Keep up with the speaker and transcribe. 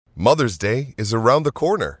Mother's Day is around the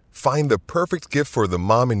corner. Find the perfect gift for the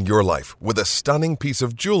mom in your life with a stunning piece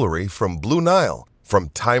of jewelry from Blue Nile. From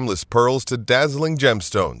timeless pearls to dazzling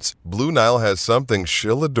gemstones, Blue Nile has something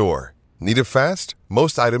she'll adore. Need it fast?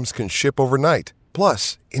 Most items can ship overnight.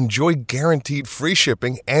 Plus, enjoy guaranteed free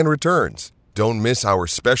shipping and returns. Don't miss our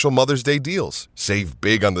special Mother's Day deals. Save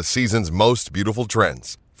big on the season's most beautiful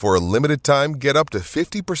trends. For a limited time, get up to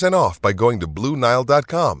 50% off by going to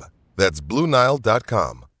BlueNile.com. That's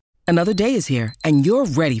BlueNile.com. Another day is here, and you're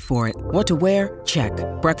ready for it. What to wear? Check.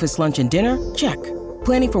 Breakfast, lunch, and dinner? Check.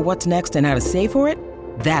 Planning for what's next and how to save for it?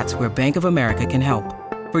 That's where Bank of America can help.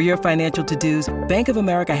 For your financial to-dos, Bank of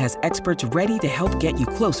America has experts ready to help get you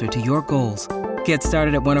closer to your goals. Get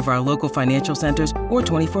started at one of our local financial centers or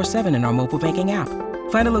 24/7 in our mobile banking app.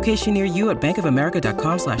 Find a location near you at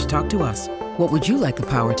bankofamerica.com/talktous. What would you like the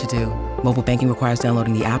power to do? Mobile banking requires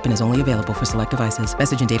downloading the app and is only available for select devices.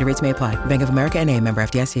 Message and data rates may apply. Bank of America N.A., member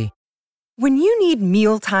FDIC. When you need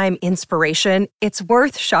mealtime inspiration, it's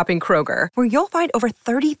worth shopping Kroger, where you'll find over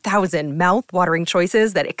 30,000 mouth-watering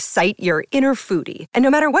choices that excite your inner foodie. And no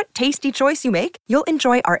matter what tasty choice you make, you'll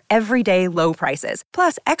enjoy our everyday low prices,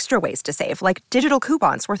 plus extra ways to save, like digital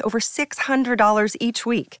coupons worth over $600 each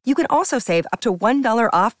week. You can also save up to $1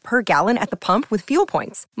 off per gallon at the pump with fuel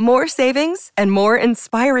points. More savings and more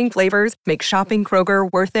inspiring flavors make shopping Kroger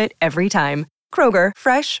worth it every time. Kroger,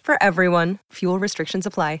 fresh for everyone. Fuel restrictions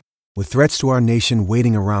apply. With threats to our nation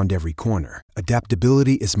waiting around every corner,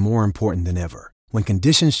 adaptability is more important than ever. When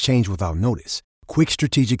conditions change without notice, quick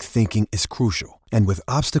strategic thinking is crucial. And with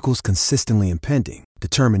obstacles consistently impending,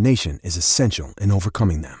 determination is essential in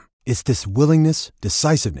overcoming them. It's this willingness,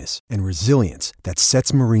 decisiveness, and resilience that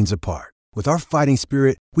sets Marines apart. With our fighting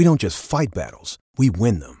spirit, we don't just fight battles, we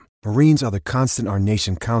win them. Marines are the constant our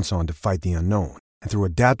nation counts on to fight the unknown. And through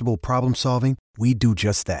adaptable problem solving, we do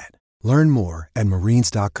just that. Learn more at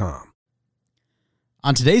Marines.com.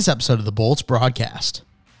 On today's episode of the Bolts broadcast,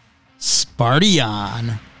 Sparty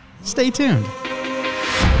on. Stay tuned.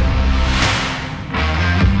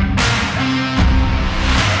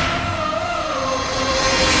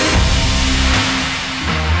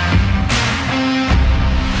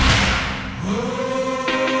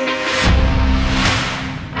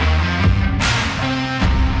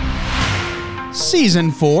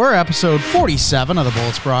 Season 4, episode 47 of the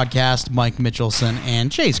Bolts broadcast. Mike Mitchelson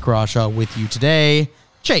and Chase Crawshaw with you today.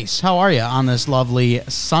 Chase, how are you on this lovely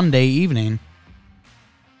Sunday evening?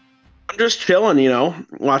 I'm just chilling,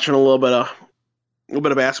 watching a little bit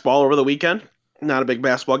of basketball over the weekend. Not a big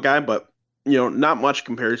basketball guy, but not much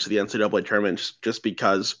compared to the NCAA tournament, just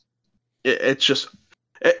because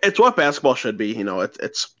it's what basketball should be.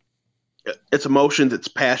 It's emotions, it's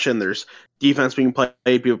passion. There's defense being played.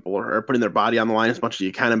 People are putting their body on the line as much as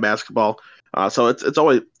you can in basketball. So it's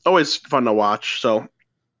always fun to watch. So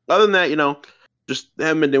other than that, just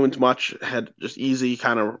haven't been doing too much. Had just easy,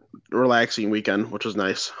 kind of relaxing weekend, which was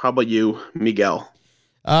nice. How about you, Miguel?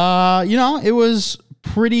 It was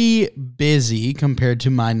pretty busy compared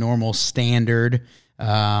to my normal standard.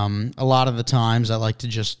 A lot of the times I like to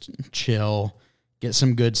just chill, get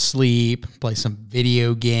some good sleep, play some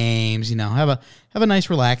video games, have a nice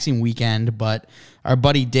relaxing weekend. But our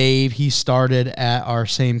buddy Dave, he started at our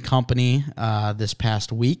same company this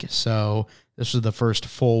past week, so this was the first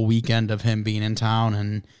full weekend of him being in town.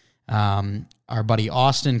 And our buddy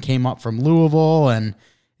Austin came up from Louisville, and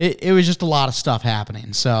it was just a lot of stuff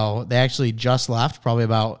happening. So they actually just left probably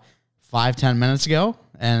about 5-10 minutes ago,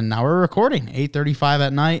 and now we're recording 8:35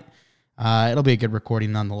 at night. It'll be a good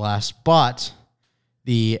recording nonetheless. But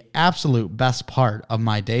the absolute best part of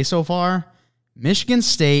my day so far, Michigan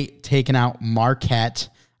State taking out Marquette.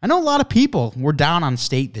 I know a lot of people were down on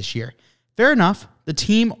State this year. Fair enough. The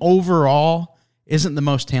team overall isn't the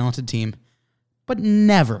most talented team, but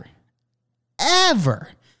never, ever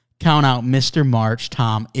count out Mr. March,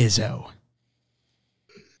 Tom Izzo.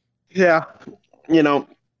 Yeah.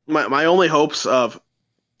 My only hopes of,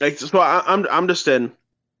 I'm just in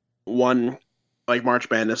one, March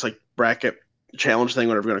Madness, bracket challenge thing,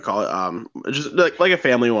 whatever you're going to call it. Just like a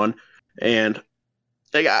family one. And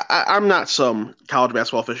I'm not some college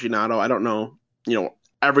basketball aficionado. I don't know,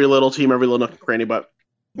 every little team, every little nook and cranny, but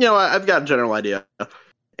I've got a general idea.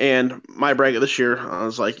 And my bracket this year, I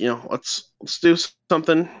was like, let's do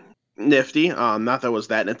something nifty. Not that it was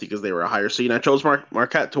that nifty because they were a higher seed. I chose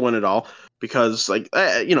Marquette to win it all because,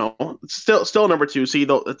 it's still number 2 seed.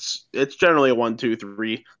 Though it's generally a 1, 2,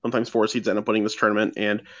 3, sometimes 4 seeds end up winning this tournament.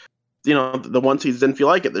 And the 1 seeds didn't feel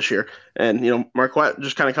like it this year. And Marquette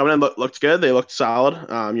just kind of coming in looked good. They looked solid,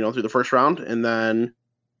 through the first round, and then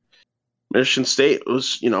Michigan State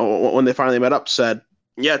was, when they finally met up, said,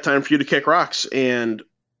 yeah, time for you to kick rocks. And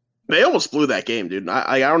they almost blew that game, dude.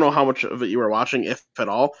 I don't know how much of it you were watching, if at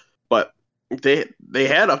all, but they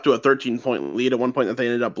had up to a 13-point lead at one point that they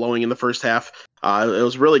ended up blowing in the first half. It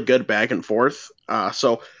was really good back and forth.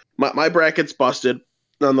 So my bracket's busted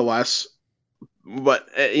nonetheless, but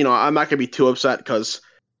I'm not gonna be too upset because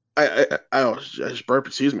I just burped.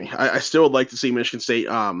 Excuse me. I still would like to see Michigan State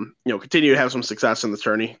continue to have some success in the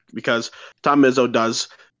tourney because Tom Izzo does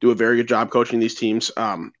do a very good job coaching these teams.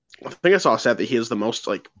 I think I saw a stat that he has the most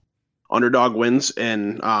underdog wins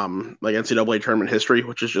in NCAA tournament history,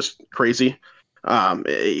 which is just crazy.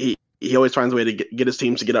 He always finds a way to get his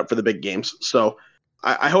teams to get up for the big games. So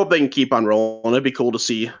I hope they can keep on rolling. It'd be cool to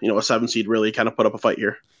see a 7 seed really kind of put up a fight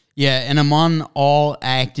here. Yeah, and among all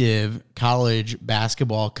active college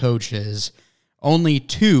basketball coaches, only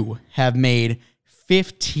 2 have made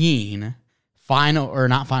 15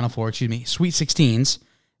 Sweet 16s.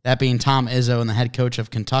 That being Tom Izzo and the head coach of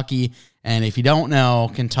Kentucky. And if you don't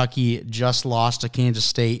know, Kentucky just lost to Kansas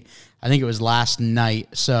State. I think it was last night.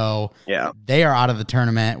 So yeah, they are out of the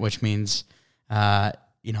tournament, which means,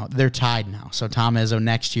 they're tied now. So Tom Izzo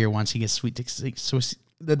next year, once he gets Sweet 16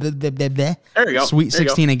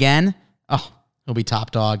 again, he'll be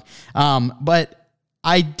top dog. But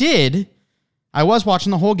I was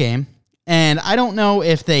watching the whole game, and I don't know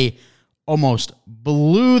if they almost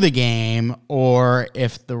blew the game or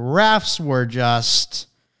if the refs were just...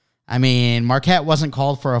 Marquette wasn't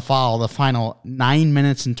called for a foul the final 9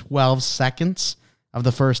 minutes and 12 seconds of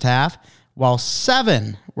the first half, while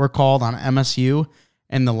 7 were called on MSU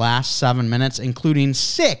in the last 7 minutes, including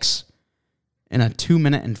 6 in a 2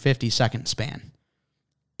 minute and 50-second span.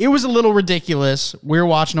 It was a little ridiculous. We're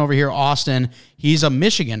watching over here, Austin. He's a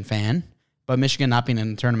Michigan fan, but Michigan not being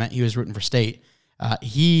in the tournament, he was rooting for State.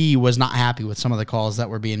 He was not happy with some of the calls that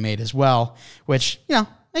were being made as well, which,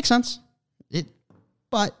 makes sense.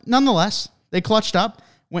 But nonetheless, they clutched up,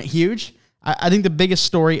 went huge. I think the biggest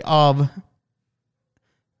story of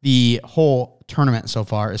the whole tournament so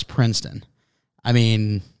far is Princeton.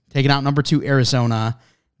 Taking out number 2 Arizona,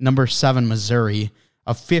 number 7 Missouri,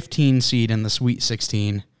 a 15 seed in the Sweet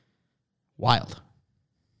 16. Wild.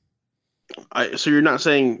 So you're not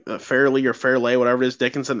saying Fairleigh or Fairleigh, whatever it is,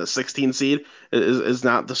 Dickinson, the 16 seed, is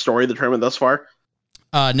not the story of the tournament thus far?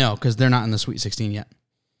 No, because they're not in the Sweet 16 yet.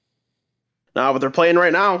 No, but they're playing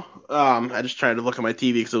right now. I just tried to look at my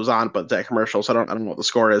TV because it was on, but that commercial, so I don't know what the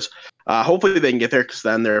score is. Hopefully they can get there because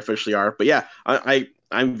then they officially are. But yeah,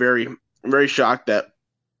 I'm very, very shocked that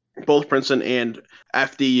both Princeton and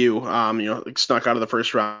FDU, snuck out of the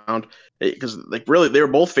first round because really they were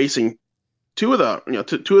both facing two of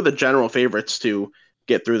the general favorites to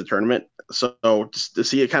get through the tournament. So just to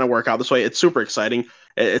see it kind of work out this way, it's super exciting.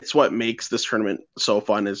 It's what makes this tournament so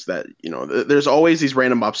fun is that, there's always these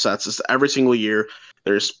random upsets. It's every single year.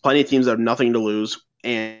 There's plenty of teams that have nothing to lose,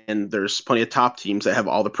 and there's plenty of top teams that have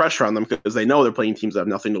all the pressure on them because they know they're playing teams that have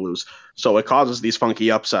nothing to lose. So it causes these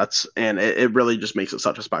funky upsets, and it really just makes it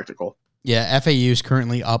such a spectacle. Yeah, FAU is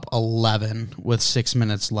currently up 11 with 6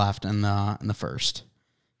 minutes left in the first.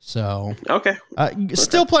 So okay,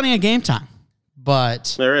 still plenty of game time,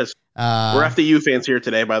 but there is. We're FDU fans here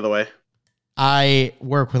today, by the way. I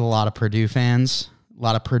work with a lot of Purdue fans, a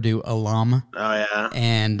lot of Purdue alum. Oh yeah.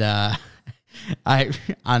 And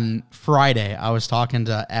on Friday I was talking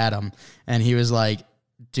to Adam, and he was like,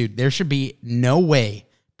 "Dude, there should be no way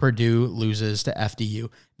Purdue loses to FDU.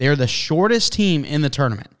 They're the shortest team in the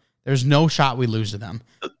tournament. There's no shot we lose to them."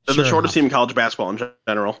 They're the shortest team in college basketball in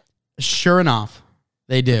general. Sure enough,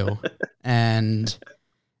 they do. And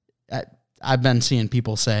I've been seeing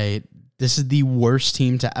people say this is the worst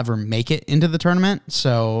team to ever make it into the tournament.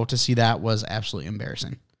 So to see that was absolutely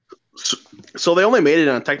embarrassing. So they only made it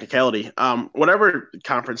on technicality. Whatever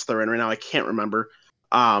conference they're in right now, I can't remember.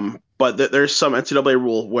 But there's some NCAA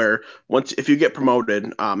rule where if you get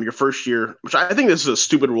promoted, your first year, which I think this is a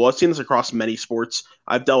stupid rule. I've seen this across many sports.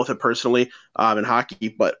 I've dealt with it personally in hockey.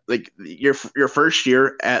 But your first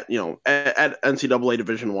year at NCAA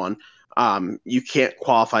Division I. You can't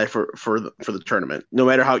qualify for the tournament. No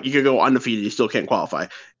matter how you could go undefeated, you still can't qualify.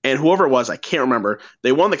 And whoever it was, I can't remember.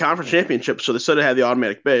 They won the conference championship, so they should have had the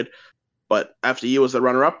automatic bid. But FDU was the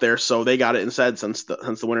runner-up there, so they got it instead since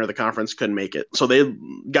the winner of the conference couldn't make it. So they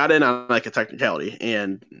got in on a technicality,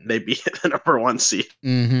 and they beat the number 1 seed.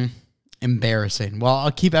 Mm-hmm. Embarrassing. Well,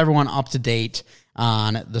 I'll keep everyone up to date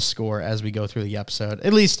on the score as we go through the episode.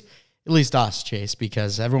 At least us, Chase,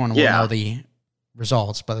 because everyone will know the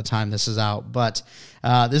results by the time this is out. But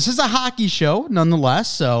this is a hockey show nonetheless,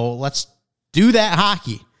 so let's do that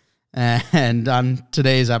hockey. And on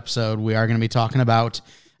today's episode, we are going to be talking about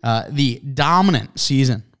the dominant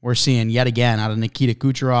season we're seeing yet again out of Nikita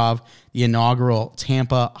Kucherov, the inaugural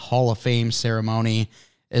Tampa Hall of Fame ceremony,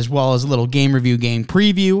 as well as a little game review, game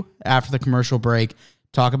preview after the commercial break.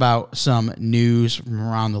 Talk about some news from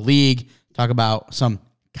around the league. Talk about some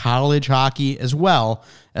college hockey, as well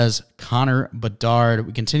as Connor Bedard.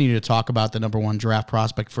 We continue to talk about the number one draft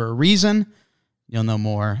prospect for a reason. You'll know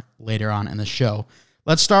more later on in the show.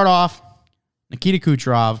 Let's start off. Nikita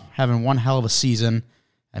Kucherov having one hell of a season.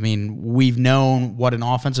 I mean, we've known what an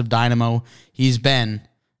offensive dynamo he's been,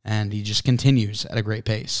 and he just continues at a great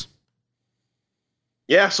pace.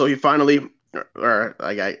 Yeah, so he finally, or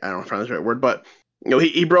I don't know if that's the right word, but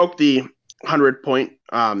he broke the 100-point,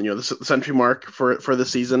 the century mark for the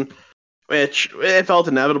season, which it felt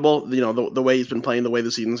inevitable. The way he's been playing, the way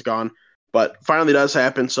the season's gone, but finally does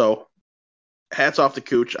happen. So hats off to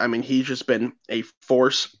Cooch. I mean, he's just been a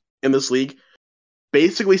force in this league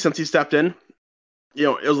basically since he stepped in. It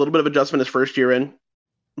was a little bit of adjustment his first year in,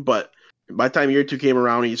 but by the time year 2 came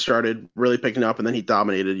around, he started really picking up, and then he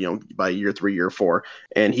dominated, by year 3, year 4,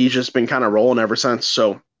 and he's just been kind of rolling ever since.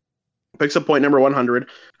 So picks up point number 100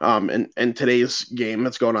 in today's game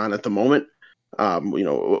that's going on at the moment.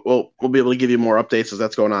 We'll be able to give you more updates as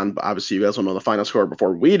that's going on. But obviously, you guys will know the final score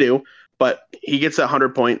before we do. But he gets that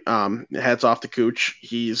 100-point. Hats off to Cooch.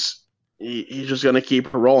 He's just going to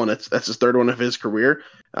keep rolling. That's his third one of his career.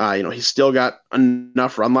 He's still got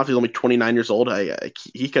enough run left. He's only 29 years old.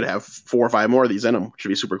 He could have 4 or 5 more of these in him, which would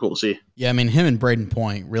be super cool to see. Yeah, I mean, him and Braden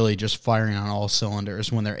Point really just firing on all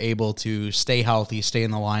cylinders when they're able to stay healthy, stay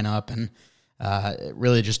in the lineup, and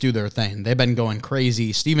really just do their thing. They've been going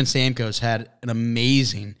crazy. Steven Stamkos had an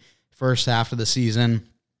amazing first half of the season.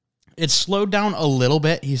 It's slowed down a little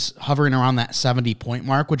bit. He's hovering around that 70-point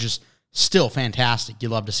mark, which is still fantastic. You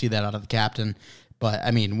love to see that out of the captain. But,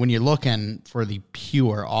 I mean, when you're looking for the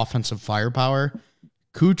pure offensive firepower,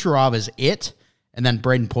 Kucherov is it, and then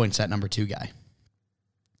Braden Point's that number 2 guy.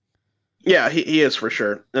 Yeah, he is for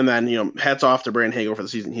sure. And then, hats off to Brandon Hagel for the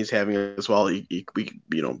season he's having as well. We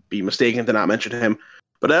be mistaken to not mention him.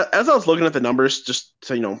 But as I was looking at the numbers, just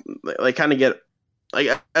to, kind of get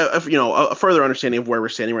a further understanding of where we're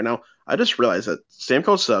standing right now, I just realized that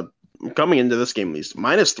Stamkos coming into this game at least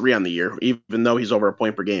 -3 on the year, even though he's over a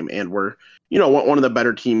point per game, and we're one of the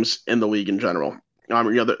better teams in the league in general.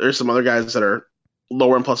 There's some other guys that are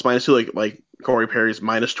lower in plus minus too, like Corey Perry's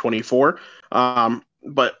 -24.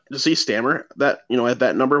 But to see Stammer that at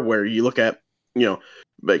that number where you look at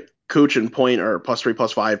like Cooch and Point are +3,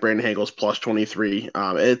 +5, Brandon Hagel's +23,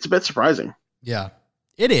 it's a bit surprising. Yeah,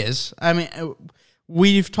 it is. I mean,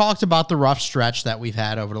 we've talked about the rough stretch that we've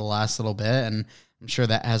had over the last little bit, and I'm sure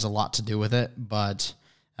that has a lot to do with it, but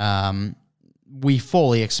we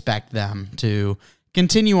fully expect them to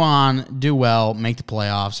continue on, do well, make the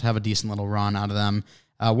playoffs, have a decent little run out of them.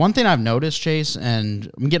 One thing I've noticed, Chase, and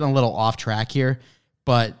I'm getting a little off track here,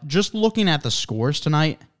 but just looking at the scores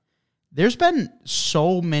tonight, there's been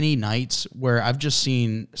so many nights where I've just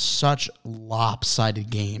seen such lopsided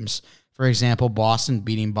games. For example, Boston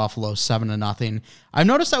beating Buffalo 7-0. I've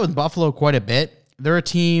noticed that with Buffalo quite a bit. They're a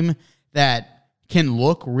team that can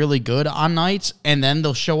look really good on nights, and then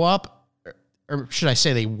they'll show up, or should I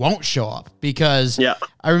say they won't show up, because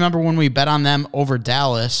I remember when we bet on them over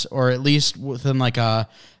Dallas, or at least within like a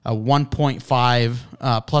 1.5,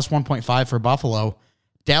 plus 1.5 for Buffalo,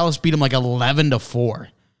 Dallas beat them like 11-4.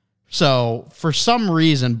 So for some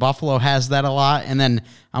reason, Buffalo has that a lot, and then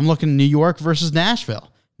I'm looking New York versus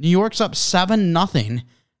Nashville. New York's up 7-0,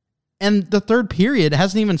 and the third period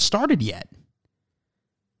hasn't even started yet.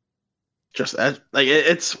 Just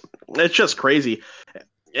it's just crazy.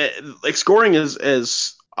 Scoring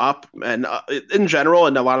is up, and in general,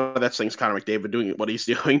 and a lot of that's things Connor McDavid doing what he's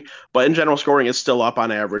doing, but in general, scoring is still up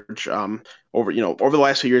on average. Over the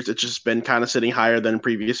last few years, it's just been kind of sitting higher than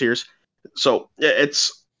previous years. So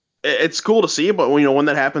it's cool to see, but when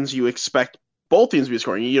that happens, you expect both teams to be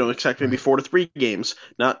scoring. You don't expect maybe 4-3 games,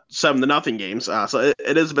 not 7-0 games. So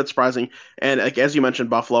it is a bit surprising. And as you mentioned,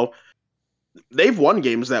 Buffalo, they've won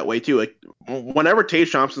games that way too. Like whenever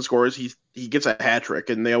Tage Thompson scores, he gets a hat trick,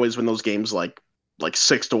 and they always win those games like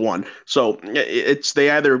 6-1. So they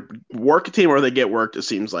either work a team or they get worked, it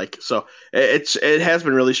seems like. So it has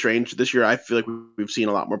been really strange this year. I feel like we've seen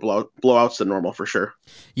a lot more blowouts than normal for sure.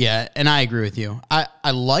 Yeah, and I agree with you.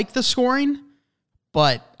 I like the scoring,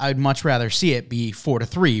 but I'd much rather see it be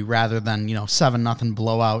 4-3 rather than 7-0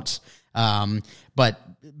 blowouts. But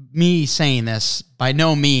me saying this, by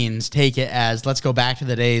no means take it as let's go back to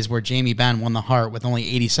the days where Jamie Benn won the Hart with only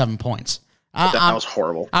 87 points. That was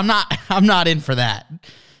horrible. I'm not in for that.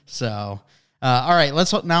 So, all right,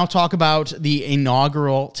 let's now talk about the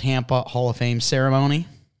inaugural Tampa Hall of Fame ceremony.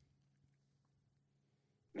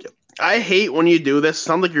 I hate when you do this. It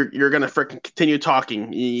sounds like you're gonna freaking continue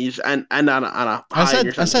talking. You just end on a high.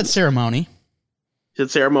 I said ceremony. You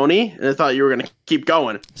said ceremony, and I thought you were gonna keep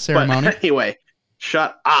going. Ceremony. But anyway,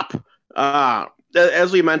 shut up.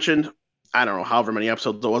 As we mentioned, I don't know however many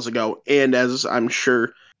episodes it was ago, and as I'm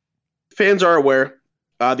sure fans are aware,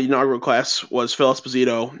 the inaugural class was Phil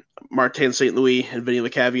Esposito, Martin St. Louis, and Vinny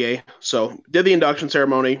LeCavier. So did the induction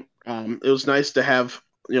ceremony. It was nice to have,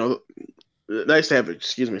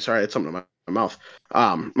 excuse me, sorry, I had something in my mouth.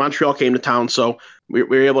 Montreal came to town, so we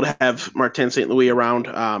were able to have Martin St. Louis around.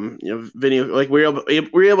 Vinny, like we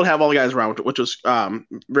were able to have all the guys around, which was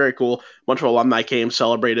very cool. A bunch of alumni came,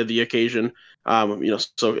 celebrated the occasion.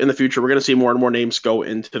 So in the future, we're going to see more and more names go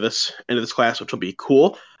into this class, which will be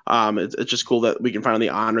cool. It's just cool that we can finally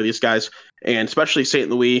honor these guys, and especially St.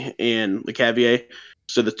 Louis and LeCavier.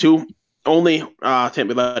 So the two only Tampa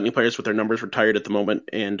Bay Lightning players with their numbers retired at the moment,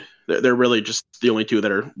 and they're really just the only two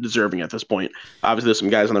that are deserving at this point. Obviously, there's some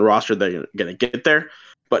guys on the roster that are going to get there,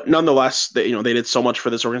 but nonetheless, they did so much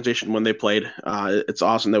for this organization when they played. It's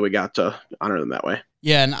awesome that we got to honor them that way.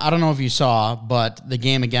 Yeah, and I don't know if you saw, but the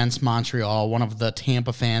game against Montreal, one of the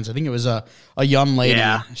Tampa fans, I think it was a young lady,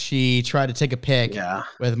 she tried to take a pic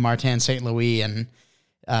with Martin St. Louis, and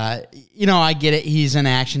I get it. He's in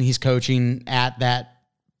action. He's coaching at that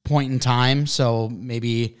point in time, so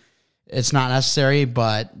maybe it's not necessary,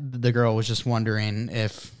 but the girl was just wondering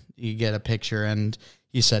if you get a picture, and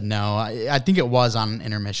he said no. I think it was on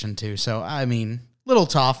intermission too, so I mean, little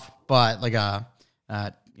tough, but like a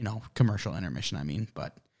commercial intermission,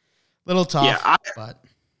 but little tough.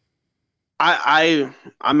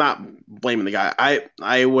 I'm not blaming the guy.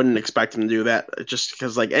 I wouldn't expect him to do that, just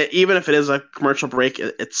because even if it is a commercial break,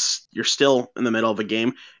 you're still in the middle of a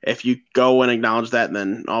game. If you go and acknowledge that, and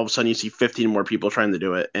then all of a sudden you see 15 more people trying to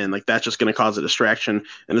do it, and that's just going to cause a distraction,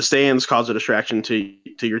 and the stands cause a distraction to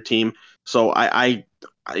your team. So I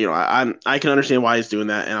can understand why he's doing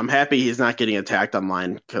that, and I'm happy he's not getting attacked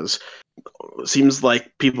online, because it seems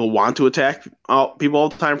like people want to attack people all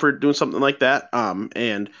the time for doing something like that.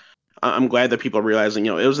 And I'm glad that people are realizing,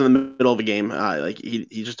 it was in the middle of a game.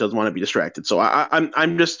 He just doesn't want to be distracted. So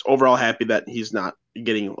I'm just overall happy that he's not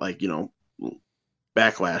getting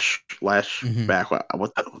backlash. What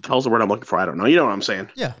the hell's the word I'm looking for? I don't know. You know what I'm saying?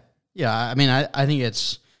 Yeah. Yeah. I mean, I think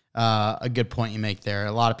it's a good point you make there.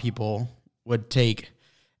 A lot of people would take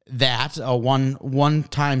that a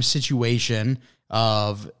one-time situation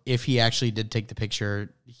of, if he actually did take the picture,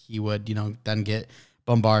 he would, then get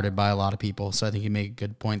bombarded by a lot of people. So I think you make a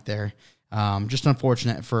good point there. Just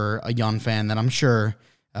unfortunate for a young fan that I'm sure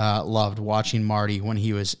loved watching Marty when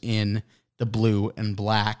he was in the blue and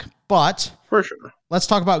black. But for sure, let's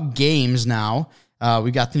talk about games now.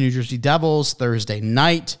 We got the New Jersey Devils Thursday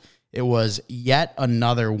night. It was yet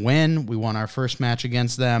another win. We won our first match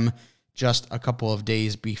against them just a couple of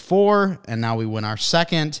days before, and now we win our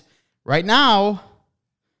second. Right now,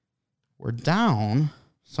 we're down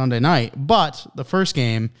Sunday night, but the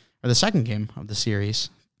second game of the series,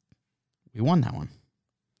 we won that one.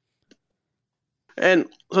 And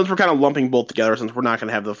since we're kind of lumping both together, since we're not going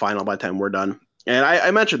to have the final by the time we're done, and I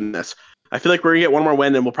mentioned this, I feel like we're going to get one more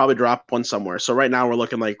win and we'll probably drop one somewhere. So right now we're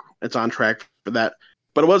looking like it's on track for that.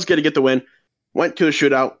 But it was good to get the win. Went to a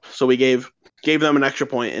shootout, so we gave them an extra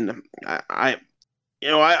point, and I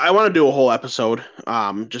want to do a whole episode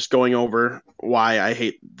just going over why I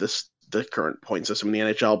hate the current point system in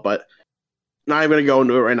the NHL, but not even going to go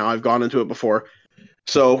into it right now. I've gone into it before.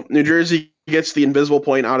 So New Jersey gets the invisible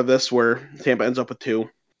point out of this, where Tampa ends up with 2,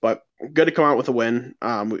 but good to come out with a win.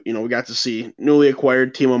 We got to see newly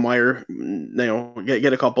acquired Timo Meier,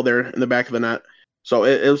 get a couple there in the back of the net. So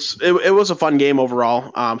it was a fun game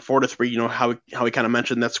overall. 4-3, how we kind of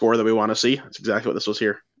mentioned that score that we want to see. That's exactly what this was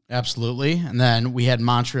here. Absolutely. And then we had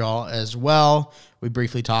Montreal as well. We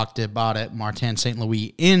briefly talked about it. Martin St.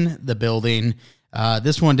 Louis in the building.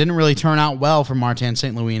 This one didn't really turn out well for Martin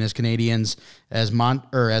St. Louis and his Canadians, as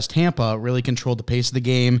Tampa really controlled the pace of the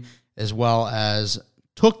game, as well as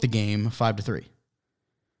took the game 5-3.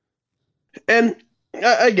 And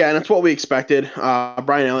again, it's what we expected.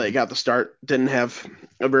 Brian Elliott got the start. Didn't have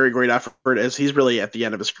a very great effort, as he's really at the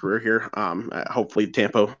end of his career here. Hopefully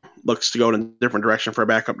Tampa looks to go in a different direction for a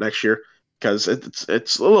backup next year, because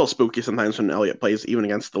it's a little spooky sometimes when Elliott plays, even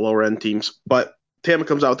against the lower end teams. But Tampa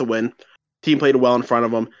comes out with the win. Team played well in front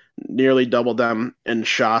of them, nearly doubled them in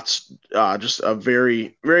shots. Just a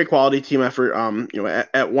very, very quality team effort.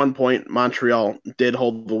 At one point Montreal did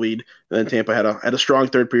hold the lead, and then Tampa had a strong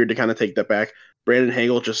third period to kind of take that back. Brandon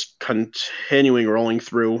Hagel just continuing rolling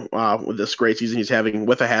through with this great season he's having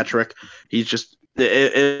with a hat trick. He's just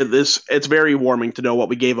it's very warming to know what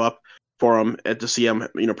we gave up for him and to see him,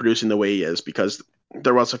 producing the way he is, because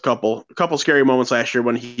there was a couple scary moments last year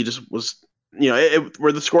when he just was,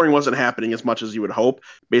 where the scoring wasn't happening as much as you would hope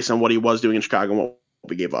based on what he was doing in Chicago and what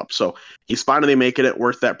we gave up. So he's finally making it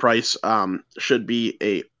worth that price. Should be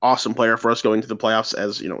a awesome player for us going to the playoffs,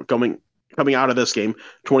 as coming out of this game,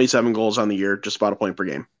 27 goals on the year, just about a point per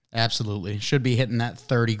game. Absolutely. Should be hitting that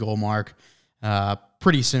 30 goal mark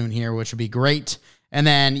pretty soon here, which would be great. And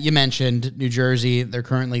then you mentioned New Jersey. They're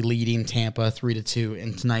currently leading Tampa 3-2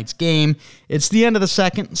 in tonight's game. It's the end of the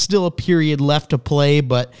second, still a period left to play,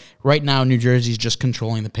 but right now New Jersey's just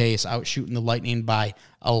controlling the pace, outshooting the Lightning by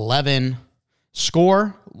 11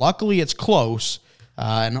 score. Luckily, it's close,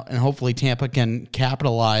 and hopefully Tampa can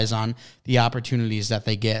capitalize on the opportunities that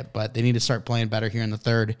they get, but they need to start playing better here in the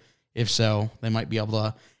third. If so, they might be able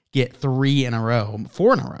to get 4 in a row.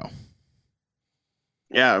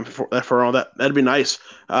 Yeah, for all that, that'd be nice.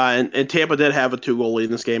 And Tampa did have a 2-goal lead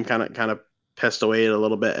in this game, kind of pissed away it a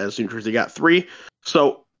little bit as New Jersey got 3.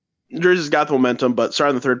 So New Jersey's got the momentum, but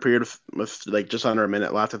starting the third period with like just under a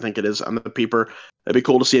minute left, I think it is on the peeper. It'd be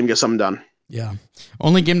cool to see him get something done. Yeah.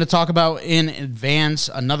 Only game to talk about in advance,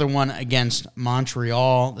 another one against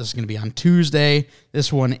Montreal. This is going to be on Tuesday.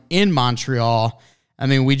 This one in Montreal. I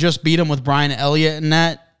mean, we just beat them with Brian Elliott in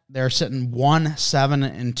net. They're sitting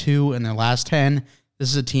 1-7-2 in their last 10. This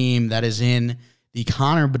is a team that is in the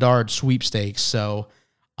Connor Bedard sweepstakes. So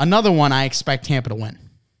another one I expect Tampa to win.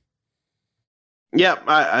 Yeah,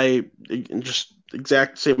 I just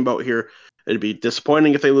exact same boat here. It'd be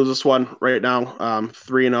disappointing if they lose this one right now.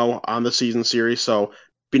 3-0 on the season series. So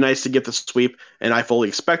be nice to get the sweep, and I fully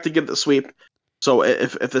expect to get the sweep. So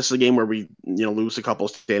if this is a game where we lose a couple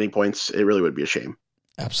standing points, it really would be a shame.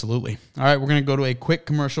 Absolutely. All right, we're going to go to a quick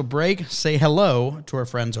commercial break. Say hello to our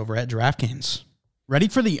friends over at DraftKings. Ready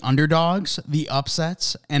for the underdogs, the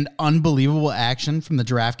upsets, and unbelievable action from the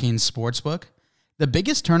DraftKings Sportsbook? The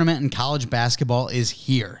biggest tournament in college basketball is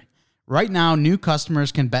here. Right now, new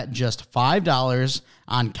customers can bet just $5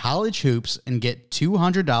 on college hoops and get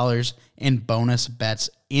 $200 in bonus bets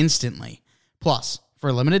instantly. Plus,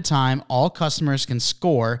 for a limited time, all customers can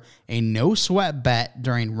score a no-sweat bet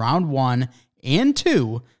during round 1 and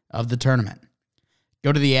 2 of the tournament.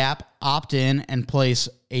 Go to the app, opt in, and place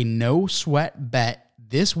a no-sweat bet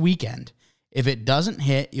this weekend. If it doesn't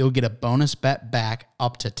hit, you'll get a bonus bet back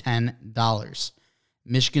up to $10.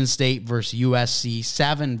 Michigan State versus USC,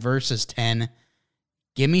 7 versus 10.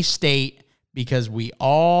 Gimme State, because we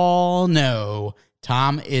all know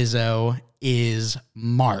Tom Izzo is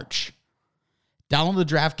March. Download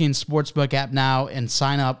the DraftKings Sportsbook app now and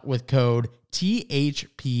sign up with code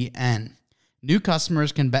THPN. New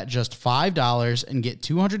customers can bet just $5 and get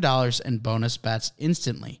 $200 in bonus bets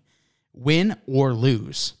instantly. Win or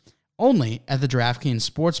lose. Only at the DraftKings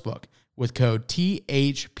Sportsbook with code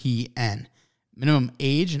THPN. Minimum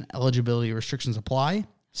age and eligibility restrictions apply.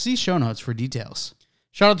 See show notes for details.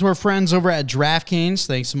 Shout out to our friends over at DraftKings.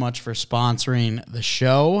 Thanks so much for sponsoring the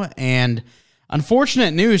show. And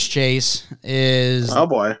unfortunate news, Chase, is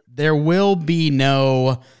there will be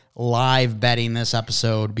no live betting this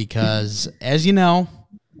episode because, as you know,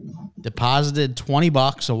 deposited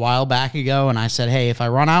 $20 a while back ago, and I said, hey, if I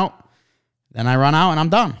run out, then I run out and I'm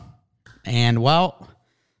done. And, well,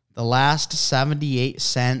 the last 78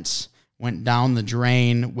 cents went down the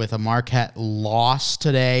drain with a Marquette loss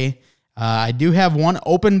today. I do have one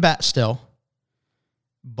open bet still,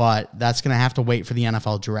 but that's going to have to wait for the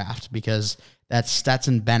NFL draft because that's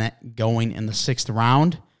Stetson Bennett going in the 6th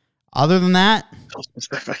round. Other than that,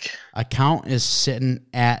 account is sitting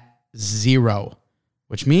at 0,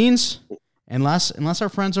 which means unless our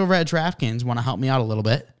friends over at DraftKings want to help me out a little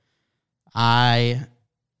bit, I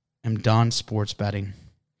am done sports betting.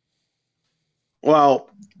 Well,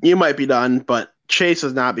 you might be done, but Chase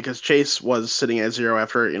is not, because Chase was sitting at 0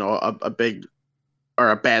 after, a big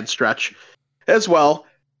or a bad stretch as well.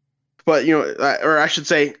 But, or I should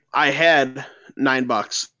say I had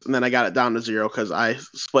 $9 and then I got it down to 0 because I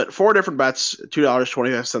split 4 different bets,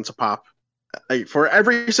 $2.25 a pop for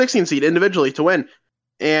every 16 seed individually to win.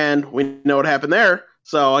 And we know what happened there.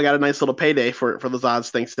 So I got a nice little payday for those odds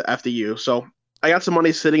thanks to FDU. So I got some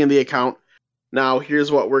money sitting in the account. Now,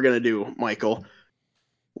 here's what we're going to do, Michael.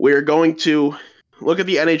 We're going to look at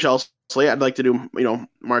the NHL slate. I'd like to do,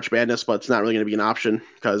 March Madness, but it's not really going to be an option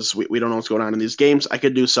because we don't know what's going on in these games. I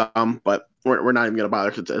could do some, but we're not even going to bother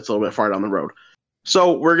because it's a little bit far down the road.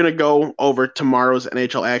 So we're going to go over tomorrow's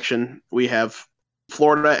NHL action. We have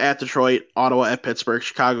Florida at Detroit, Ottawa at Pittsburgh,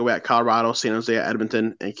 Chicago at Colorado, San Jose at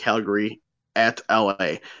Edmonton, and Calgary at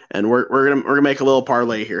LA. And we're gonna make a little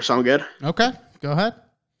parlay here. Sound good? Okay, go ahead.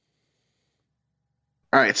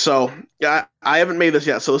 All right, so yeah, I haven't made this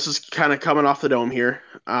yet, so this is kind of coming off the dome here.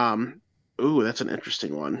 Ooh, that's an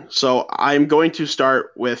interesting one. So I'm going to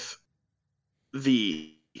start with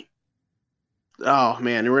the. Oh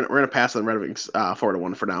man, we're gonna pass on Red Wings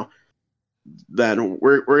 4-1 for now. Then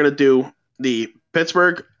we're gonna do the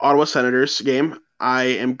Pittsburgh Ottawa Senators game. I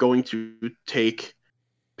am going to take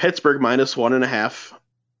Pittsburgh -1.5,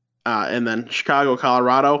 and then Chicago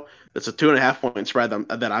Colorado. It's a 2.5 point spread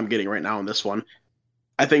that I'm getting right now in this one.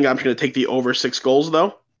 I think I'm just going to take the over 6 goals,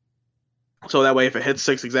 though. So that way, if it hits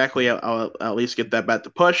 6 exactly, I'll at least get that bet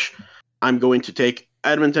to push. I'm going to take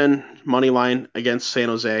Edmonton money line against San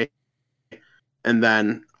Jose. And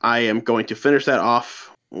then I am going to finish that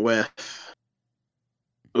off with...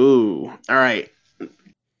 Ooh, all right.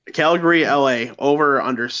 Calgary, LA, over or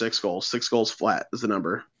under 6 goals. 6 goals flat is the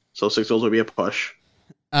number. So 6 goals would be a push.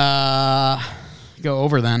 Go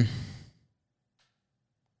over then.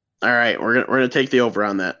 All right, we're gonna take the over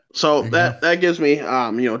on that. So that gives me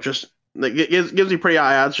just it gives me pretty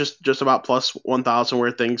high odds, just about plus 1,000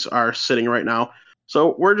 where things are sitting right now.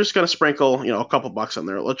 So we're just gonna sprinkle a couple bucks on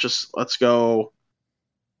there. Let's go.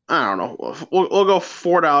 I don't know. We'll go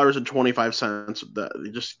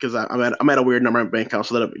 $4.25 just because I'm at a weird number in bank account,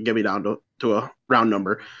 so that'll get me down to a round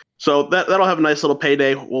number. So that'll have a nice little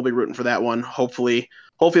payday. We'll be rooting for that one. Hopefully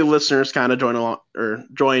listeners kind of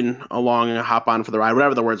join along and hop on for the ride.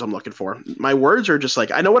 Whatever the words I'm looking for. My words are just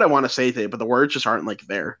like I know what I want to say today, but the words just aren't like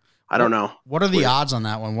there. I don't know. What are the odds on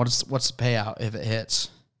that one? What's the payout if it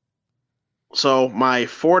hits? So my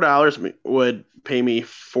 $4 would pay me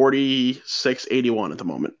 $46.81 at the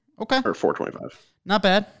moment. Okay. Or $4.25. Not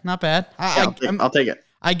bad. I'll take it.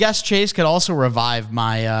 I guess Chase could also revive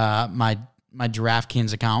my my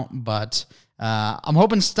DraftKings account, but I'm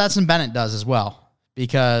hoping Stetson Bennett does as well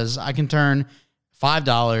because I can turn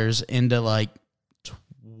 $5 into like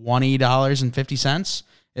 $20.50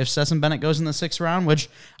 if Stetson Bennett goes in the 6th round, which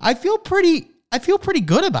I feel pretty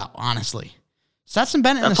good about, honestly. Stetson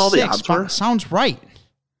Bennett in the 6th sounds right.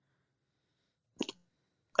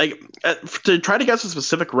 Like to try to guess a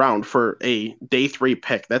specific round for a day 3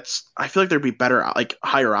 pick, I feel like there'd be better, like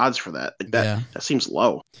higher odds for that. Like that seems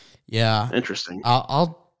low. Yeah, interesting.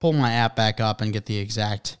 I'll pull my app back up and get the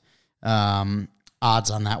exact odds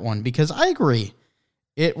on that one because I agree.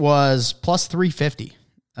 It was plus 350.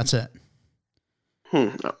 That's it.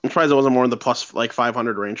 I'm surprised it wasn't more in the plus like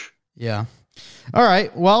 500 range. Yeah. All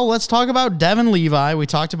right. Well, let's talk about Devin Levi. We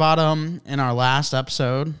talked about him in our last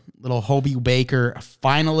episode. Little Hobie Baker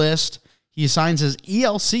finalist. He signs his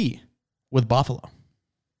ELC with Buffalo.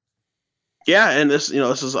 Yeah, and this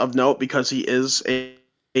is of note because he is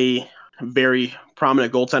a very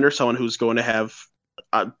prominent goaltender, someone who's going to have,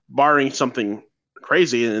 barring something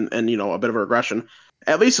crazy and a bit of a regression,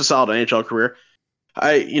 at least a solid NHL career.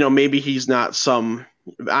 Maybe he's not some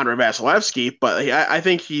Andrei Vasilevsky, but I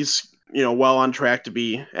think he's well on track to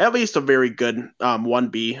be at least a very good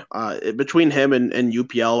 1B. Between him and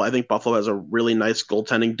UPL, I think Buffalo has a really nice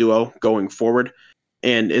goaltending duo going forward.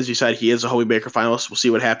 And as you said, he is a Hobie Baker finalist. We'll see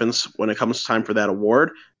what happens when it comes time for that award.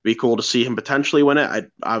 It'd be cool to see him potentially win it. I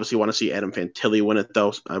obviously want to see Adam Fantilli win it,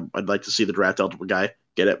 though. I'd like to see the draft eligible guy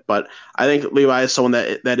get it. But I think Levi is someone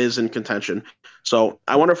that is in contention. So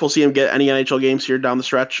I wonder if we'll see him get any NHL games here down the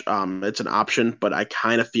stretch. It's an option, but I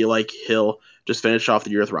kind of feel like he'll just finish off the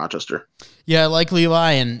year with Rochester. Yeah, I like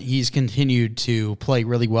Levi, and he's continued to play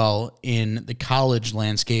really well in the college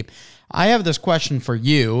landscape. I have this question for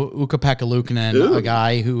you, Ukko-Pekka Luukkonen, a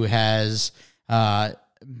guy who has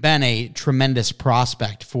been a tremendous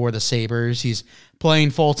prospect for the Sabres. He's playing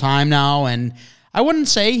full-time now, and I wouldn't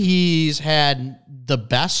say he's had the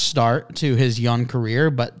best start to his young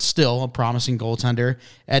career, but still a promising goaltender.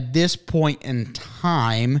 At this point in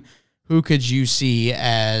time, who could you see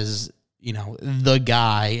as the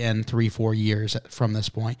guy in 3-4 years from this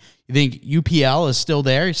point? You think UPL is still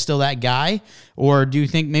there? He's still that guy? Or do you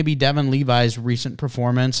think maybe Devin Levi's recent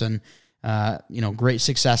performance and, great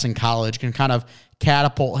success in college can kind of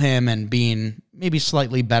catapult him and being maybe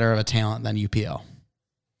slightly better of a talent than UPL?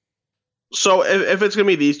 So if it's going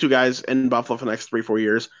to be these two guys in Buffalo for the next 3-4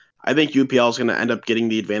 years, I think UPL is going to end up getting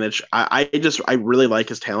the advantage. I really like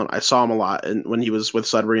his talent. I saw him a lot when he was with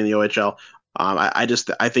Sudbury in the OHL. I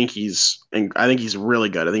think he's really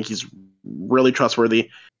good. I think he's really trustworthy.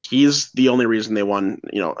 He's the only reason they won,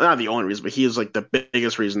 not the only reason, but he is like the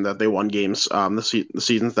biggest reason that they won games the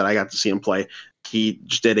seasons that I got to see him play. He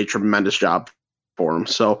just did a tremendous job for him.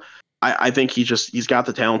 So I think he's got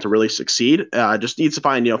the talent to really succeed. Just needs to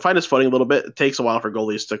find his footing a little bit. It takes a while for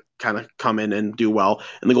goalies to kind of come in and do well,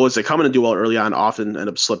 and the goalies that come in and do well early on often end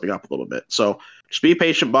up slipping up a little bit. So just be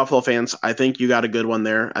patient, Buffalo fans. I think you got a good one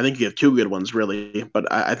there. I think you have two good ones really,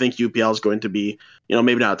 but I think UPL is going to be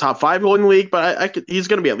maybe not a top 5 goalie in the league, but he's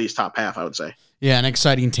going to be at least top half, I would say. Yeah, an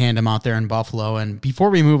exciting tandem out there in Buffalo. And before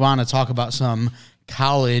we move on to talk about some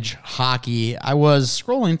college hockey, I was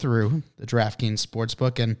scrolling through the DraftKings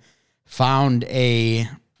Sportsbook and found a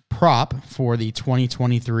prop for the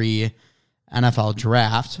 2023 NFL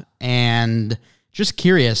Draft. And just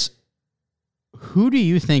curious, who do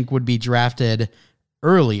you think would be drafted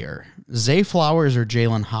earlier, Zay Flowers or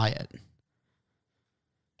Jalen Hyatt?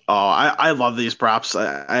 Oh, I love these props.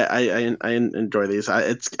 I enjoy these.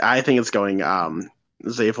 I think it's going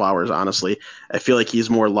Zay Flowers. Honestly, I feel like he's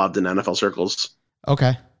more loved in NFL circles.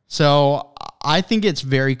 Okay, so I think it's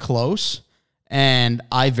very close, and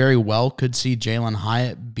I very well could see Jalen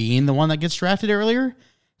Hyatt being the one that gets drafted earlier.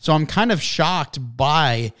 So I'm kind of shocked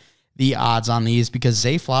by the odds on these because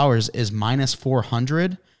Zay Flowers is minus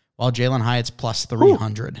 400 while Jalen Hyatt's plus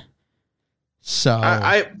 300. Ooh. So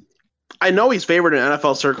I know he's favored in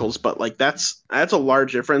NFL circles, but like that's a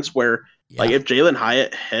large difference where like if Jalen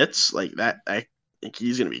Hyatt hits like that, I think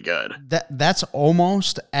he's going to be good. That's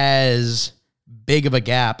almost as big of a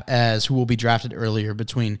gap as who will be drafted earlier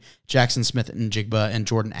between Jackson Smith and Jigba and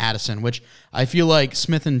Jordan Addison, which I feel like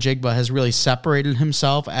Smith and Jigba has really separated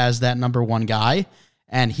himself as that number one guy,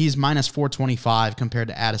 and he's minus 425 compared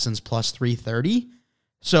to Addison's plus 330.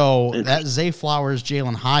 So that Zay Flowers,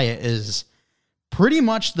 Jalen Hyatt is pretty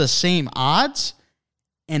much the same odds,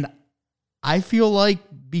 and I feel like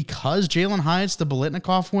because Jalen Hyatt's the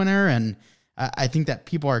Biletnikoff winner, and I think that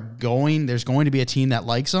there's going to be a team that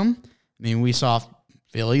likes him. I mean, we saw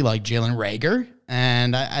Philly like Jalen Reagor,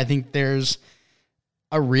 and I think there's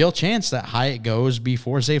a real chance that Hyatt goes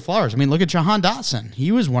before Zay Flowers. I mean, look at Jahan Dotson.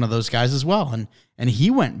 He was one of those guys as well, and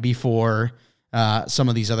he went before some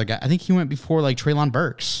of these other guys. I think he went before like Treylon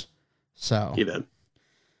Burks. So he did.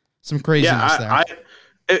 Some craziness there.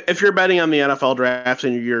 If you're betting on the NFL draft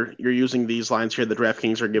and you're using these lines here the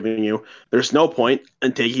DraftKings are giving you, there's no point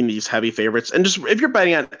in taking these heavy favorites. And just if you're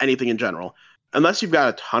betting on anything in general, unless you've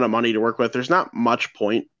got a ton of money to work with, there's not much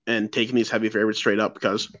point in taking these heavy favorites straight up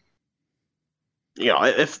because,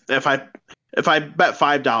 if I bet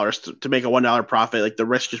 $5 to make a $1 profit, like the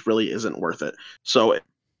risk just really isn't worth it. So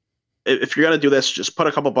if you're going to do this, just put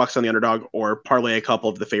a couple bucks on the underdog or parlay a couple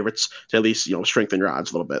of the favorites to at least, strengthen your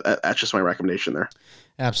odds a little bit. That's just my recommendation there.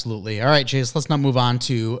 Absolutely. All right, Chase, let's now move on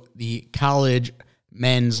to the college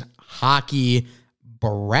men's hockey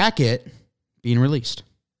bracket being released.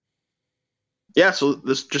 Yeah, so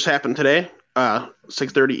this just happened today,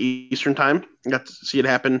 6:30 Eastern time. I got to see it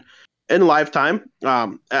happen in live time.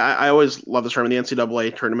 I always love this tournament. The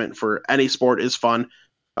NCAA tournament for any sport is fun,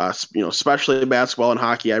 especially basketball and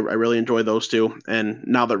hockey. I really enjoy those two. And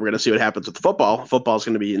now that we're going to see what happens with football is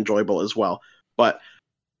going to be enjoyable as well. But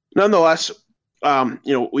nonetheless,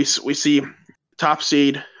 we see top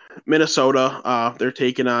seed Minnesota. They're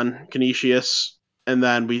taking on Canisius. And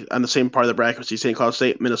then on the same part of the bracket, we see St. Cloud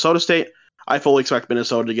State, Minnesota State. I fully expect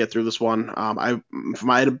Minnesota to get through this one. If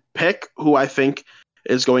I had to pick who I think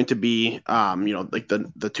is going to be, like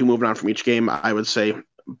the two moving on from each game, I would say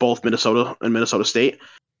both Minnesota and Minnesota State.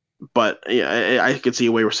 But yeah, I could see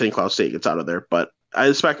a way where St. Cloud State gets out of there. But I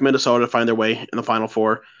expect Minnesota to find their way in the Final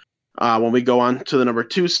Four. When we go on to the number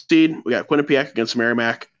 2 seed, we got Quinnipiac against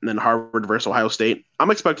Merrimack, and then Harvard versus Ohio State. I'm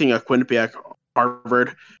expecting a Quinnipiac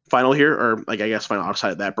Harvard final here, or I guess final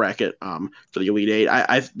outside of that bracket for the Elite Eight.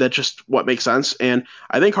 That's just what makes sense, and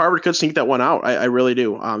I think Harvard could sneak that one out. I really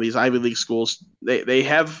do. These Ivy League schools, they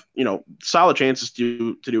have solid chances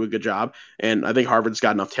to do a good job, and I think Harvard's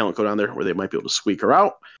got enough talent go down there where they might be able to squeak her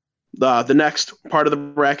out. The next part of the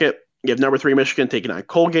bracket, you have number 3 Michigan taking on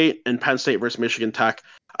Colgate, and Penn State versus Michigan Tech.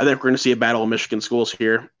 I think we're going to see a battle of Michigan schools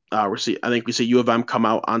here. I think we see U of M come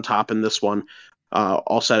out on top in this one.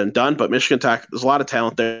 All said and done, but Michigan Tech, there's a lot of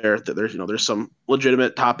talent there. There's some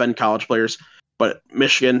legitimate top end college players, but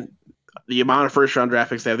Michigan, the amount of first round draft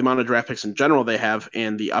picks they have, the amount of draft picks in general they have,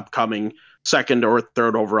 and the upcoming 2nd or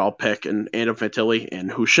 3rd overall pick and Adam Fantilli,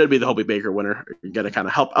 and who should be the Hobie Baker winner, you're going to kind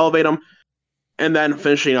of help elevate them. And then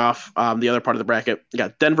finishing off the other part of the bracket, you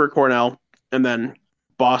got Denver, Cornell, and then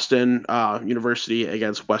Boston University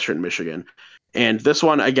against Western Michigan. And this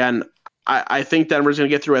one, again, I think Denver's going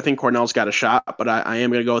to get through. I think Cornell's got a shot, but I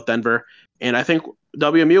am going to go with Denver. And I think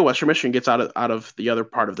WMU, Western Michigan, gets out of the other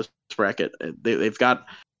part of this bracket. They've got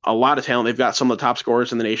a lot of talent. They've got some of the top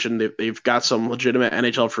scorers in the nation. They've got some legitimate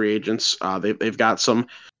NHL free agents. They've got some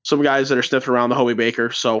some guys that are sniffing around the Hobie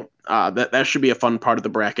Baker. So that should be a fun part of the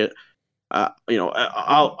bracket.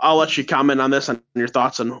 I'll let you comment on this and your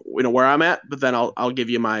thoughts on where I'm at, but then I'll give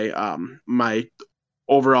you my my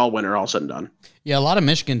overall winner all said and done. Yeah, a lot of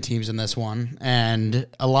Michigan teams in this one, and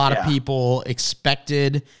a lot of people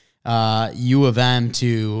expected U of M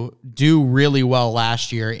to do really well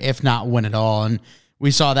last year, if not win it all. And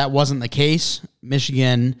we saw that wasn't the case.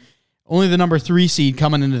 Michigan, only the number 3 seed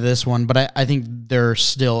coming into this one, but I think they're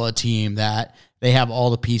still a team that they have all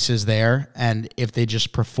the pieces there, and if they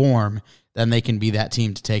just perform, then they can be that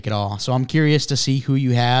team to take it all. So I'm curious to see who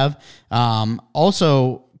you have.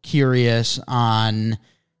 Also curious on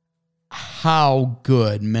how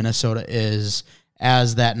good Minnesota is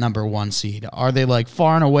as that number 1 seed. Are they like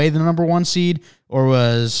far and away the number 1 seed, or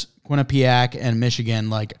was Quinnipiac and Michigan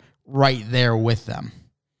like right there with them?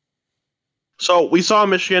 So we saw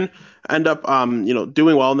Michigan end up,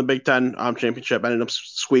 doing well in the Big Ten championship, ended up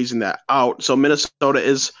squeezing that out. So Minnesota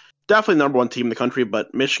is definitely the number 1 team in the country,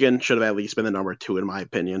 but Michigan should have at least been the number 2 in my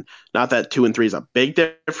opinion. Not that 2 and 3 is a big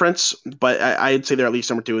difference, but I'd say they're at least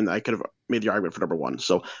number 2, and I could have made the argument for number 1.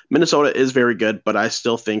 So Minnesota is very good, but I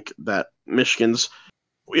still think that Michigan's,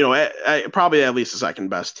 probably at least the second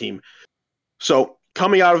best team. So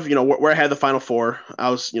coming out of, where I had the Final Four, I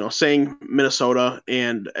was, saying Minnesota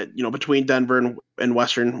and, between Denver and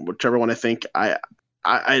Western, whichever one I think,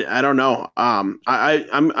 I don't know. I'm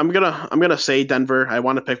gonna say Denver. I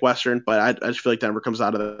want to pick Western, but I just feel like Denver comes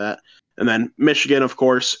out of that, and then Michigan, of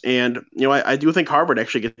course, and I do think Harvard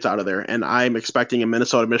actually gets out of there, and I'm expecting a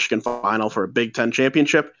Minnesota-Michigan final for a Big Ten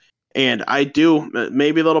championship, and I do,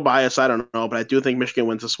 maybe a little biased, I don't know, but I do think Michigan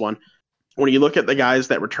wins this one. When you look at the guys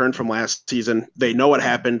that returned from last season, they know what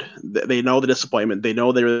happened. They know the disappointment. They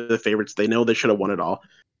know they were the favorites. They know they should have won it all,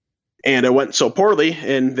 and it went so poorly,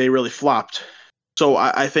 and they really flopped. So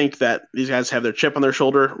I think that these guys have their chip on their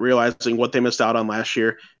shoulder, realizing what they missed out on last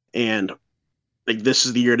year, and this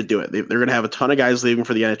is the year to do it. They're going to have a ton of guys leaving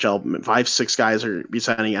for the NHL. 5-6 guys are be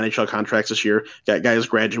signing NHL contracts this year. Got guys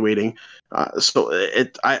graduating, so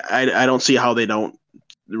I don't see how they don't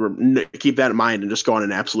keep that in mind and just go on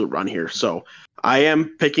an absolute run here. So I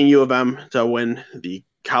am picking U of M to win the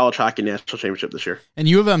College Hockey National Championship this year. And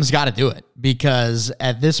U of M's got to do it, because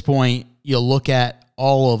at this point, you look at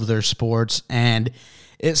all of their sports, and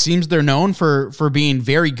it seems they're known for being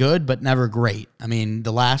very good, but never great. I mean,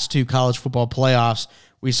 the last 2 college football playoffs,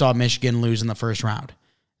 we saw Michigan lose in the first round.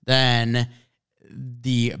 Then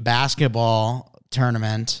the basketball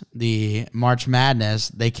tournament, the March Madness,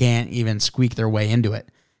 they can't even squeak their way into it.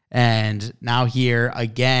 And now here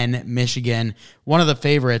again, Michigan, one of the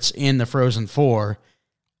favorites in the Frozen Four.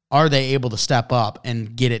 Are they able to step up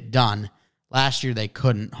and get it done? Last year they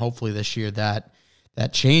couldn't. Hopefully this year that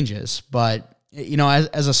changes. But,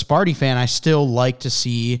 as a Sparty fan, I still like to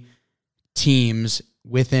see teams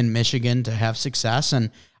within Michigan to have success. And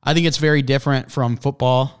I think it's very different from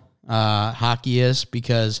football. Hockey is,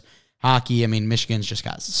 because hockey, Michigan's just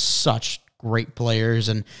got such great players,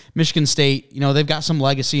 and Michigan State, they've got some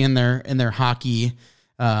legacy in their hockey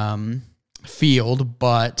field,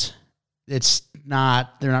 but they're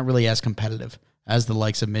not really as competitive as the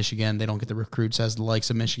likes of Michigan. They don't get the recruits as the likes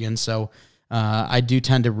of Michigan. So I do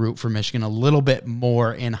tend to root for Michigan a little bit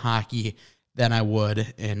more in hockey than I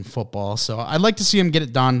would in football. So I'd like to see them get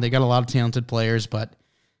it done. They got a lot of talented players, but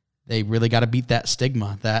they really got to beat that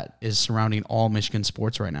stigma that is surrounding all Michigan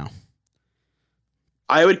sports right now.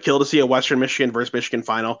 I would kill to see a Western Michigan versus Michigan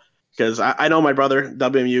final, because I know my brother,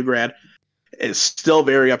 WMU grad, is still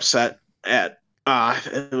very upset at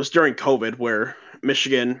it was during COVID where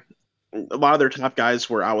Michigan, a lot of their top guys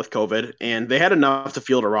were out with COVID, and they had enough to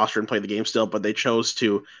field a roster and play the game still, but they chose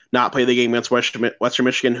to not play the game against Western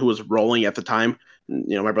Michigan, who was rolling at the time.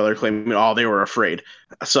 My brother claimed, they were afraid.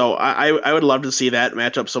 So I would love to see that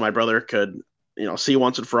matchup so my brother could, see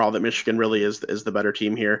once and for all that Michigan really is the better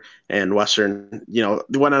team here, and Western,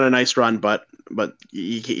 they went on a nice run, but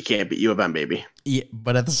you can't beat U of M, baby. Yeah,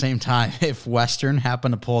 but at the same time, if Western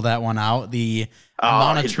happened to pull that one out, the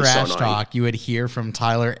amount of trash talk you would hear from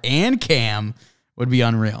Tyler and Cam would be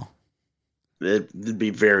unreal. It'd be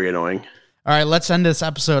very annoying. All right, let's end this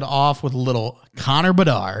episode off with a little Connor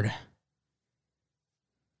Bedard.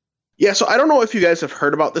 Yeah, so I don't know if you guys have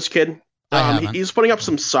heard about this kid. He's putting up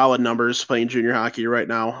some solid numbers playing junior hockey right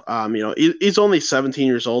now. He's only 17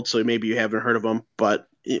 years old, so maybe you haven't heard of him. But,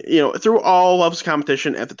 through all of his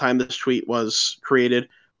competition at the time this tweet was created,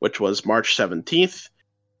 which was March 17th,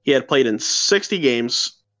 he had played in 60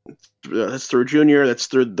 games. That's through junior. That's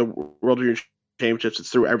through the World Junior Championships.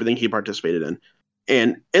 It's through everything he participated in.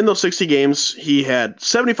 And in those 60 games, he had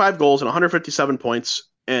 75 goals and 157 points.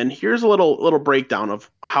 And here's a little breakdown of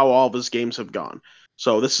how all of his games have gone.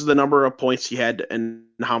 So this is the number of points he had and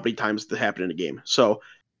how many times that happened in a game. So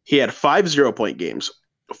he had 5 0-point games,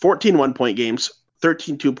 14 1-point games,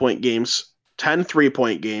 13 2-point games, 10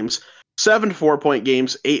 3-point games, 7 4-point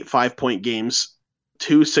games, 8 5-point games,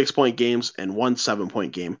 2 6-point games, and 1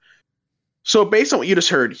 7-point game. So based on what you just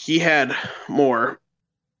heard, he had more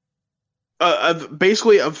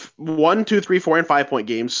basically of 1, 2, 3, 4, and 5-point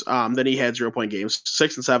games than he had 0-point games.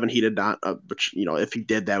 6 and 7 he did not, which, if he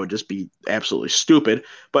did, that would just be absolutely stupid.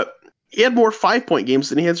 But he had more 5-point games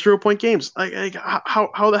than he had 0-point games. Like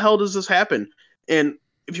how the hell does this happen? And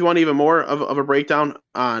if you want even more of a breakdown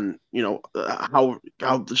on how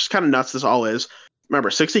just kind of nuts this all is, remember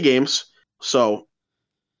 60 games, so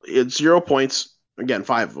it's 0 points. Again,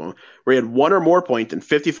 5 of them. We had 1 or more point in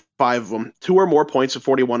 55 of them, 2 or more points in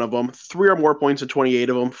 41 of them, 3 or more points in 28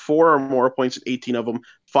 of them, 4 or more points in 18 of them,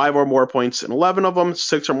 5 or more points in 11 of them,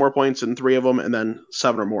 6 or more points in 3 of them, and then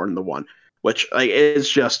 7 or more in the 1. Which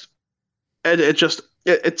is just,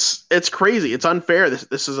 it's crazy. It's unfair.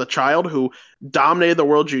 This is a child who dominated the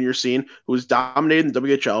World Junior scene, who's dominated the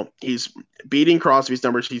WHL. He's beating Crosby's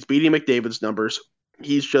numbers. He's beating McDavid's numbers.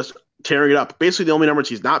 He's just tearing it up. Basically, the only numbers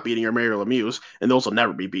he's not beating are Mario Lemieux's, and those will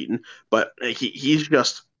never be beaten. But he's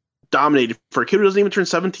just dominated for a kid who doesn't even turn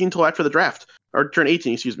 17 until after the draft, or turn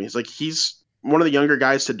 18, excuse me. It's like he's one of the younger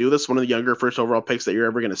guys to do this, one of the younger first overall picks that you're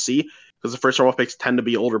ever going to see, because the first overall picks tend to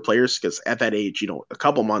be older players, because at that age, a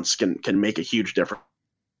couple months can make a huge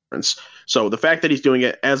difference. So the fact that he's doing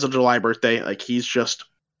it as a July birthday, like he's just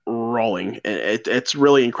rolling. It's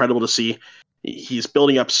really incredible to see. He's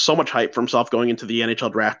building up so much hype for himself going into the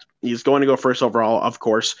NHL draft. He's going to go first overall, of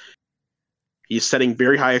course. He's setting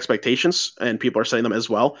very high expectations, and people are setting them as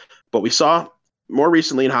well. But we saw more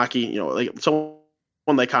recently in hockey, like someone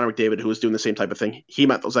like Connor McDavid, who was doing the same type of thing. He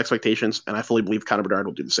met those expectations, and I fully believe Connor Bedard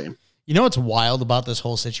will do the same. You know what's wild about this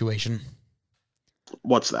whole situation?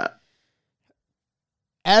 What's that?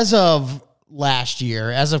 As of last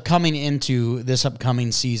year, as of coming into this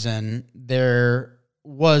upcoming season, there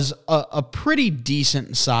was a pretty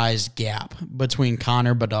decent sized gap between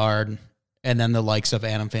Connor Bedard and then the likes of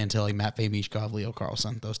Adam Fantilli, Matvei Michkov, Leo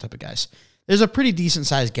Carlsson, those type of guys. There's a pretty decent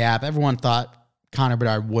sized gap. Everyone thought Connor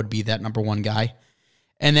Bedard would be that number one guy.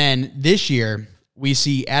 And then this year, we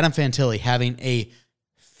see Adam Fantilli having a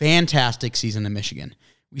fantastic season in Michigan.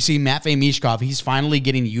 We see Matvei Michkov, he's finally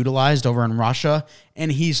getting utilized over in Russia, and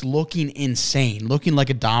he's looking insane, looking like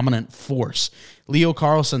a dominant force. Leo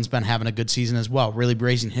Carlsson's been having a good season as well, really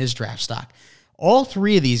raising his draft stock. All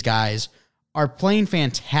 3 of these guys are playing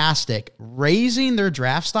fantastic, raising their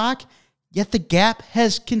draft stock, yet the gap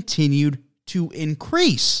has continued to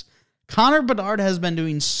increase. Connor Bedard has been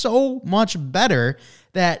doing so much better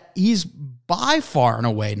that he's by far and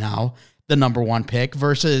away now the number 1 pick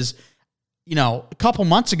versus, a couple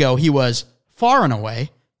months ago, he was far and away.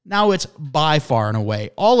 Now it's by far and away.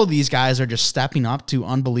 All of these guys are just stepping up to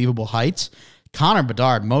unbelievable heights. Connor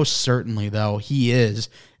Bedard, most certainly, though, he is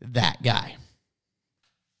that guy.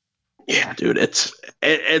 Yeah, dude, it's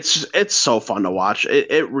so fun to watch.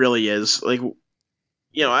 It really is. Like,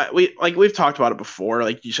 we've talked about it before.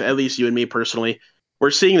 Like, at least you and me personally, we're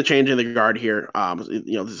seeing the change in the guard here. Some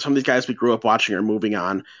of these guys we grew up watching are moving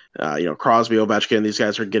on. Crosby, Ovechkin, these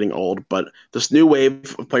guys are getting old. But this new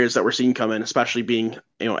wave of players that we're seeing come in, especially being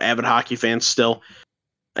avid hockey fans still,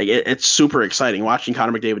 like it's super exciting watching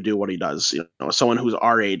Connor McDavid do what he does. Someone who's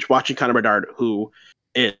our age, watching Connor Bedard, who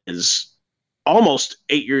is almost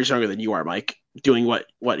 8 years younger than you are, Mike, doing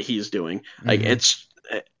what he's doing. Like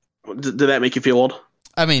did that make you feel old?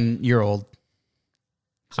 I mean, you're old.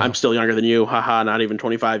 So. I'm still younger than you. Haha, not even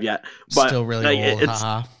 25 yet. But still really old.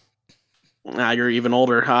 Haha. Nah, you're even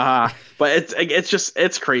older. Haha. But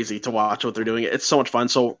it's crazy to watch what they're doing. It's so much fun.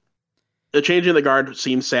 So the changing the guard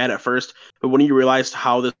seems sad at first, but when you realize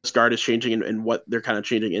how this guard is changing and what they're kind of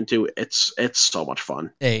changing into, it's so much fun.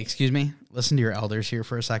 Hey, excuse me. Listen to your elders here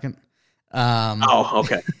for a second.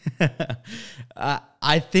 Okay.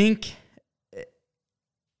 I think.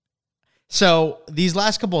 So these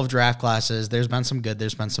last couple of draft classes, there's been some good,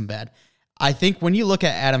 there's been some bad. I think when you look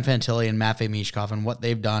at Adam Fantilli and Matvei Michkov and what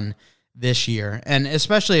they've done this year, and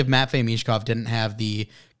especially if Matvei Michkov didn't have the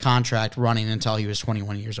contract running until he was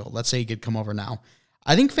 21 years old, let's say he could come over now,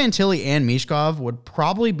 I think Fantilli and Michkov would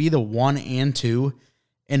probably be the 1 and 2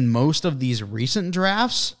 in most of these recent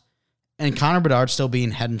drafts, and Connor Bedard still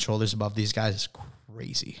being head and shoulders above these guys is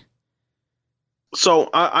crazy. So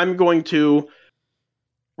I'm going to...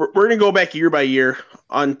 We're going to go back year by year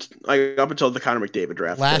on up until the Connor McDavid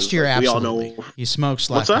draft. Last year, absolutely. We all know. He smoked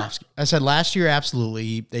Slavkovsky. I said last year,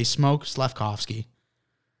 absolutely. They smoked Slavkovsky.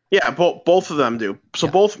 Yeah, both of them do. So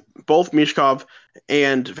both Mishkov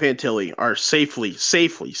and Fantilli are safely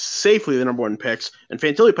the number one picks. And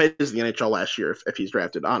Fantilli played in the NHL last year if he's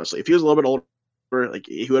drafted. Honestly, if he was a little bit older, like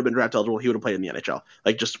he would have been draft eligible, he would have played in the NHL,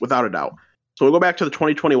 like just without a doubt. So we'll go back to the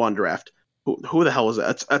 2021 draft. Who the hell is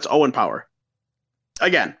that? That's Owen Power.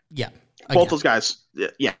 Again. Both those guys.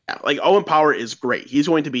 Yeah, like Owen Power is great. He's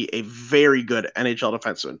going to be a very good NHL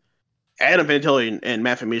defenseman. Adam Fantilli and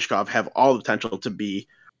Matvei Mishkov have all the potential to be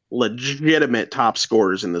legitimate top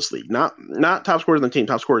scorers in this league. Not top scorers in the team,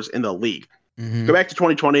 top scorers in the league. Mm-hmm. Go back to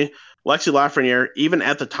 2020, Alexis Lafreniere, even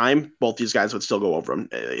at the time, both these guys would still go over him.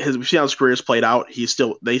 We've seen how his career has played out.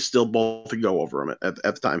 They still both would go over him at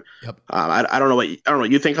the time. Yep. I don't know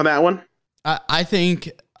what you think on that one. I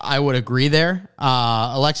think I would agree there.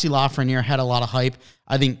 Alexis Lafreniere had a lot of hype,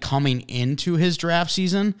 I think, coming into his draft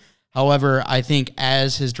season. However, I think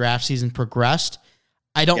as his draft season progressed,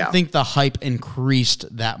 I don't think the hype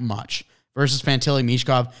increased that much. Versus Fantilli,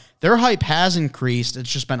 Mishkov, their hype has increased.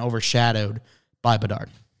 It's just been overshadowed by Bedard.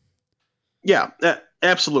 Yeah,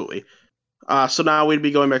 absolutely. So now we'd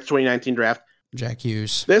be going back to 2019 draft. Jack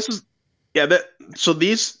Hughes. So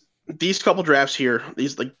these couple drafts here,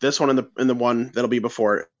 these like this one and the one that'll be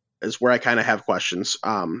before is where I kind of have questions.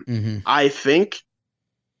 I think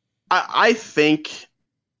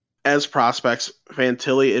as prospects,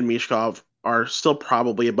 Fantilli and Mishkov are still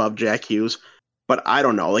probably above Jack Hughes, but I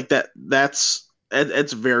don't know. Like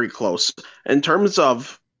it's very close. In terms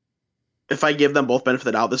of if I give them both benefit of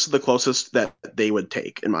the doubt, this is the closest that they would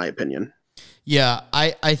take, in my opinion. Yeah,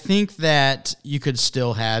 I think that you could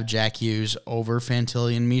still have Jack Hughes over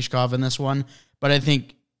Fantilli and Mishkov in this one, but I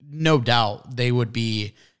think no doubt they would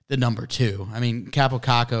be the number two. I mean, Capo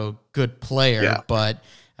Caco, good player, but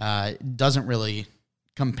doesn't really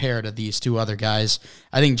compare to these two other guys.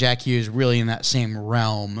 I think Jack Hughes really in that same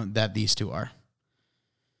realm that these two are.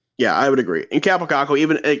 Yeah, I would agree. And Capo Caco,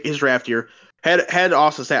 even his draft year, had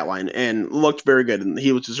awesome stat line and looked very good, and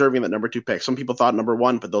he was deserving that number 2 pick. Some people thought number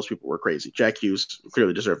 1, but those people were crazy. Jack Hughes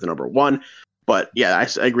clearly deserved the number 1, but yeah,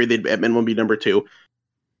 I agree they'd at minimum be number 2.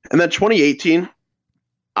 And then 2018,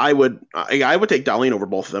 I would take Dahlin over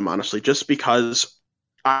both of them, honestly, just because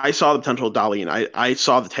I saw the potential of Dahlin. I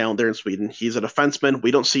saw the talent there in Sweden. He's a defenseman.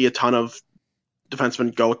 We don't see a ton of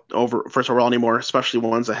defensemen go over first overall anymore, especially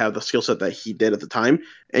ones that have the skill set that he did at the time.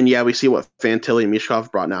 And yeah, we see what Fantilli and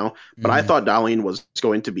Mishkov brought now, but I thought Dahlin was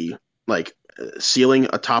going to be like ceiling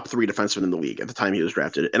a top 3 defenseman in the league at the time he was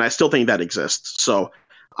drafted. And I still think that exists. So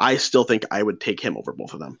I still think I would take him over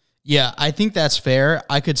both of them. Yeah, I think that's fair.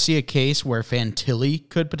 I could see a case where Fantilli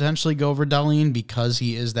could potentially go over Dahlin because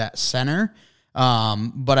he is that center.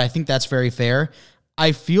 But I think that's very fair.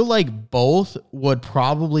 I feel like both would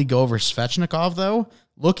probably go over Svechnikov, though.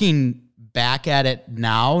 Looking back at it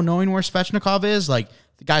now, knowing where Svechnikov is, like,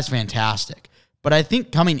 the guy's fantastic. But I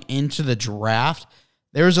think coming into the draft,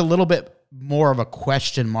 there's a little bit more of a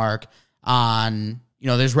question mark on,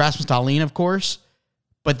 there's Rasmus Dahlin, of course,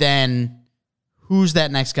 but then who's that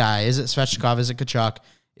next guy? Is it Svechnikov? Is it Tkachuk?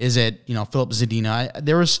 Is it, Philip Zadina?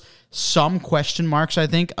 There was some question marks, I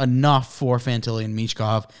think, enough for Fantilli and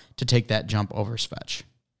Mishkov to take that jump over Svech.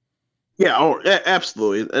 Yeah,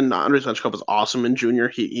 absolutely. And Andrei Svechnikov was awesome in junior.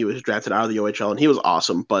 He was drafted out of the OHL, and he was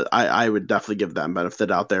awesome, but I would definitely give them benefit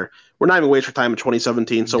out there. We're not even waiting for time in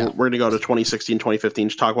 2017, so we're going to go to 2016, 2015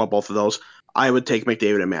 to talk about both of those. I would take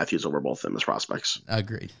McDavid and Matthews over both of them as prospects.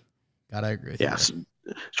 Agreed. Gotta agree with yes.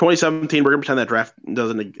 2017, we're going to pretend that draft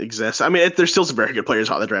doesn't exist. I mean, there's still some very good players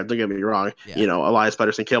out of the draft. Don't get me wrong. Yeah. Elias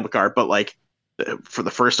Pettersson, Cale Makar, but like for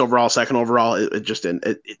the first overall, second overall, it just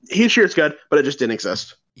didn't. He's sure it's good, but it just didn't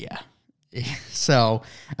exist. Yeah. So,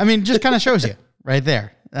 I mean, just kind of shows you right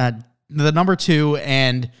there. The number 2,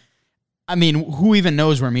 and I mean, who even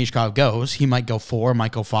knows where Mishkov goes? He might go 4,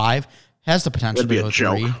 might go 5. Has the potential to go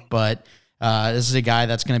 3, but this is a guy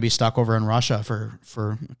that's going to be stuck over in Russia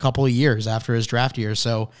for a couple of years after his draft year.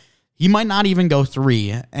 So he might not even go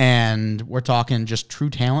 3. And we're talking just true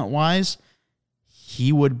talent-wise,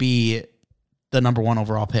 he would be the number 1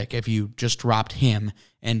 overall pick if you just dropped him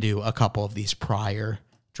into a couple of these prior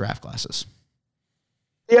draft classes.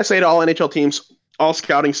 PSA to all NHL teams, all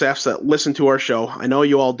scouting staffs that listen to our show. I know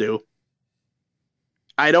you all do.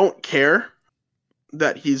 I don't care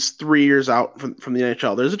that he's 3 years out from the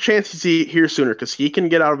NHL. There's a chance he's here sooner because he can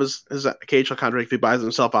get out of his KHL contract if he buys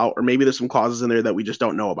himself out, or maybe there's some clauses in there that we just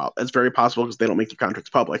don't know about. That's very possible because they don't make their contracts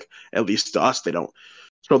public. At least to us, they don't.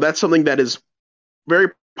 So that's something that is very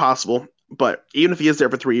possible. But even if he is there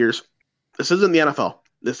for 3 years, this isn't the NFL.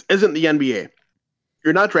 This isn't the NBA.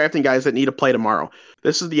 You're not drafting guys that need to play tomorrow.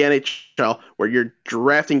 This is the NHL where you're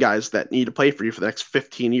drafting guys that need to play for you for the next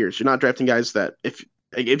 15 years. You're not drafting guys that if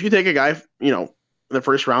Like, if you take a guy, in the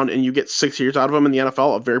first round and you get 6 years out of him in the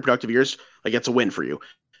NFL, of very productive years, like, it's a win for you.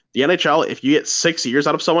 The NHL, if you get 6 years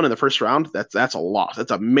out of someone in the first round, that's a loss.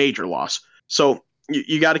 That's a major loss. So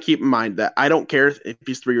you got to keep in mind that I don't care if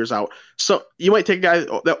he's 3 years out. So you might take a guy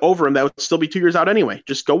that over him that would still be 2 years out anyway.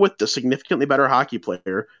 Just go with the significantly better hockey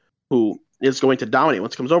player who is going to dominate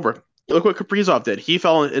once it comes over. Look what Kaprizov did. He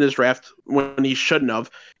fell in his draft when he shouldn't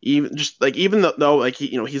have. Even though like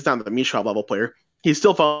he's not the Mishkov level player, he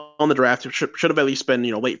still fell in the draft. Should have at least been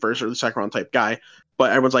late first or the second round type guy.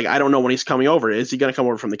 But everyone's like, I don't know when he's coming over. Is he going to come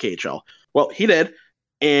over from the KHL? Well, he did,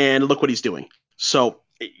 and look what he's doing. So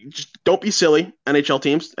just don't be silly, NHL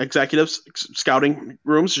teams, executives, scouting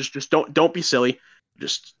rooms. Just don't be silly.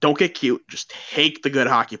 Just don't get cute. Just take the good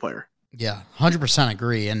hockey player. Yeah, 100%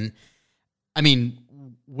 agree. And I mean,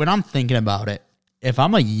 when I'm thinking about it, if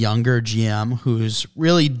I'm a younger GM who's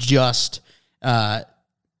really just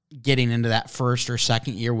getting into that first or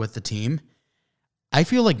second year with the team, I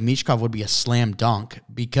feel like Mishkov would be a slam dunk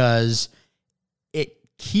because it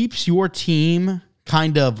keeps your team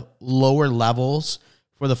kind of lower levels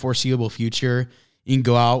for the foreseeable future. You can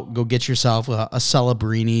go out, go get yourself a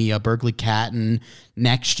Celebrini, a Berkeley Catton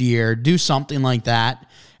next year, do something like that,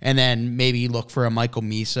 and then maybe look for a Michael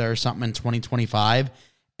Misa or something in 2025.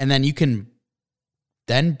 And then you can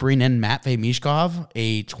then bring in Matvei Mishkov,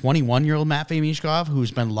 a 21-year-old Matvei Mishkov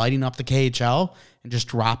who's been lighting up the KHL, and just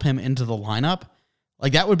drop him into the lineup.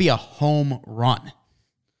 Like, that would be a home run.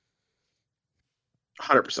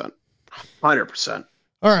 100%. 100%.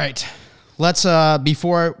 All right. Let's,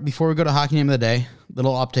 before we go to Hockey Name of the Day,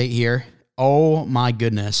 little update here. Oh, my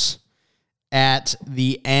goodness. At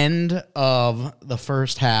the end of the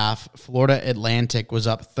first half, Florida Atlantic was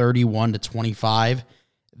up 31-25.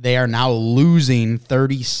 They are now losing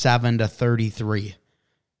 37-33.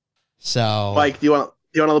 So, Mike, do you want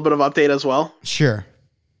a little bit of update as well? Sure.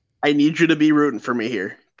 I need you to be rooting for me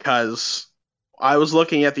here because I was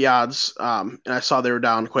looking at the odds and I saw they were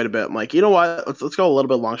down quite a bit. I'm like, you know what? Let's go a little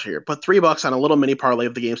bit long here. Put $3 on a little mini parlay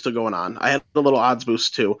of the game still going on. I had a little odds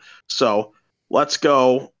boost too. So let's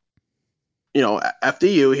go,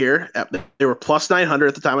 FDU here. They were plus 900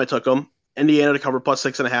 at the time I took them. Indiana to cover plus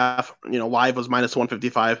 6.5. Live was minus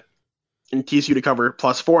 155. And TCU to cover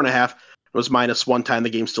plus 4.5 was minus 110. The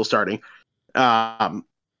game's still starting. And,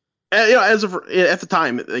 as of at the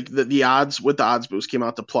time, like the odds with the odds boost came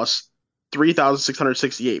out to plus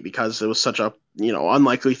 3,668 because it was such a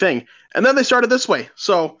unlikely thing. And then they started this way.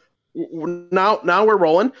 So now we're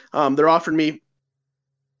rolling. They're offering me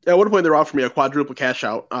at one point a quadruple cash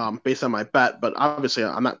out based on my bet, but obviously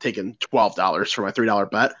I'm not taking $12 for my $3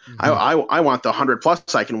 bet. Mm-hmm. I want the 100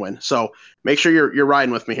 plus I can win. So make sure you're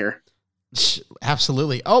riding with me here.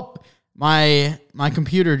 Absolutely. Oh, my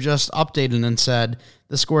computer just updated and said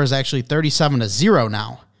the score is actually 37-0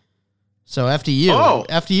 now. So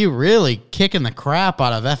FDU really kicking the crap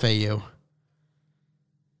out of FAU.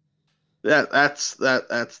 That's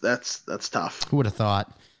tough. Who would have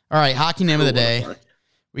thought? All right, Hockey Name of the Day.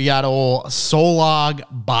 We got old Solog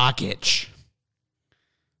Bakic.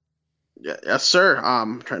 Yes, sir.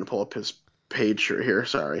 I'm trying to pull up his page here.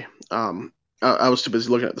 Sorry. I was too busy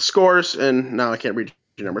looking at the scores, and now I can't read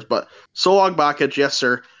your numbers. But Solog Bakic, yes,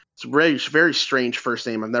 sir. It's a very, very strange first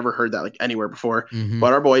name. I've never heard that anywhere before. Mm-hmm.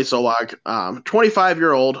 But our boy Solog,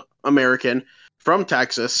 25-year-old American from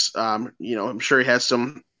Texas. I'm sure he has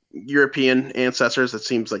some European ancestors. That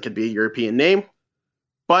seems like it'd be a European name,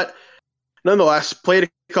 but nonetheless, played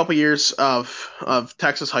a couple years of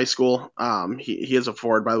Texas high school. He is a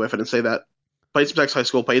forward, by the way, if I didn't say that. Played some Texas high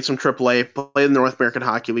school, played some AAA, played in the North American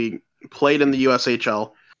Hockey League, played in the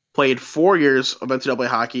USHL, played 4 years of NCAA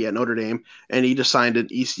hockey at Notre Dame, and he just signed an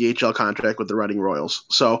ECHL contract with the Reading Royals.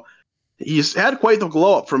 So he's had quite the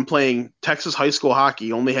glow up from playing Texas high school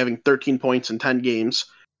hockey, only having 13 points in 10 games,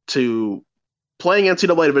 to playing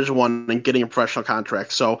NCAA Division I and getting a professional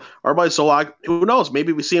contract. So our boy Solog, who knows?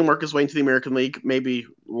 Maybe we see him work his way into the American League. Maybe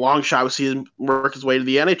long shot we see him work his way to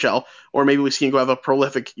the NHL, or maybe we see him go have a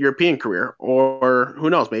prolific European career, or who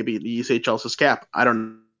knows? Maybe the ECHL is his cap. I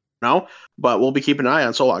don't know, but we'll be keeping an eye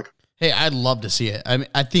on Solog. Hey, I'd love to see it. I mean,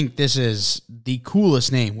 I think this is the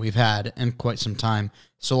coolest name we've had in quite some time.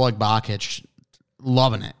 Solog Bakic,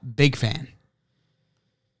 loving it. Big fan.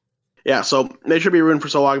 Yeah, so they should be rooting for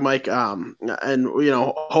Solog, Mike. And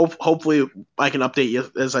hopefully I can update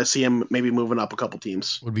you as I see him maybe moving up a couple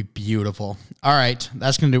teams. Would be beautiful. All right,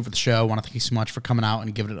 that's going to do it for the show. I want to thank you so much for coming out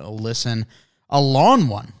and giving it a listen. A long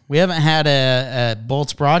one. We haven't had a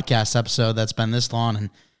Bolts broadcast episode that's been this long in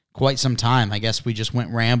quite some time. I guess we just went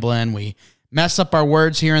rambling. We messed up our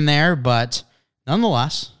words here and there, but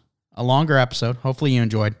nonetheless, a longer episode. Hopefully you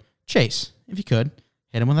enjoyed. Chase, if you could,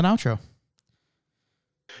 hit him with an outro.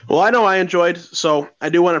 Well, I know I enjoyed, so I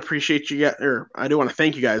do want to appreciate you guys, or I do want to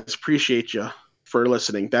thank you guys. Appreciate you for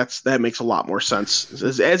listening. That makes a lot more sense.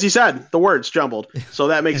 As you said, the words jumbled, so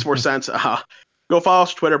that makes more sense. Go follow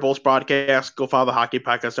us on Twitter, Bulls Broadcast. Go follow the Hockey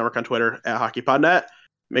Podcast Network on Twitter at HockeyPodNet.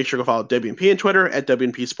 Make sure to go follow WNP on Twitter at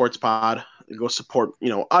WNP Sports Pod. Go support,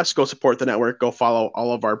 us. Go support the network. Go follow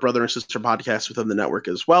all of our brother and sister podcasts within the network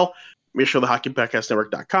as well. Make sure the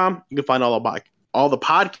HockeyPodcastNetwork.com. You can find all the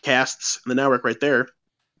podcasts in the network right there.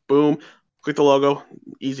 Boom. Click the logo.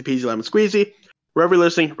 Easy peasy, lemon squeezy. Wherever you're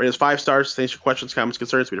listening, rate us 5 stars. Thanks for questions, comments,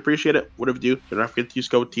 concerns. We'd appreciate it. Whatever you do, don't forget to use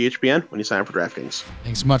code THPN when you sign up for DraftKings.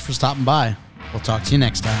 Thanks so much for stopping by. We'll talk to you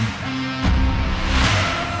next time.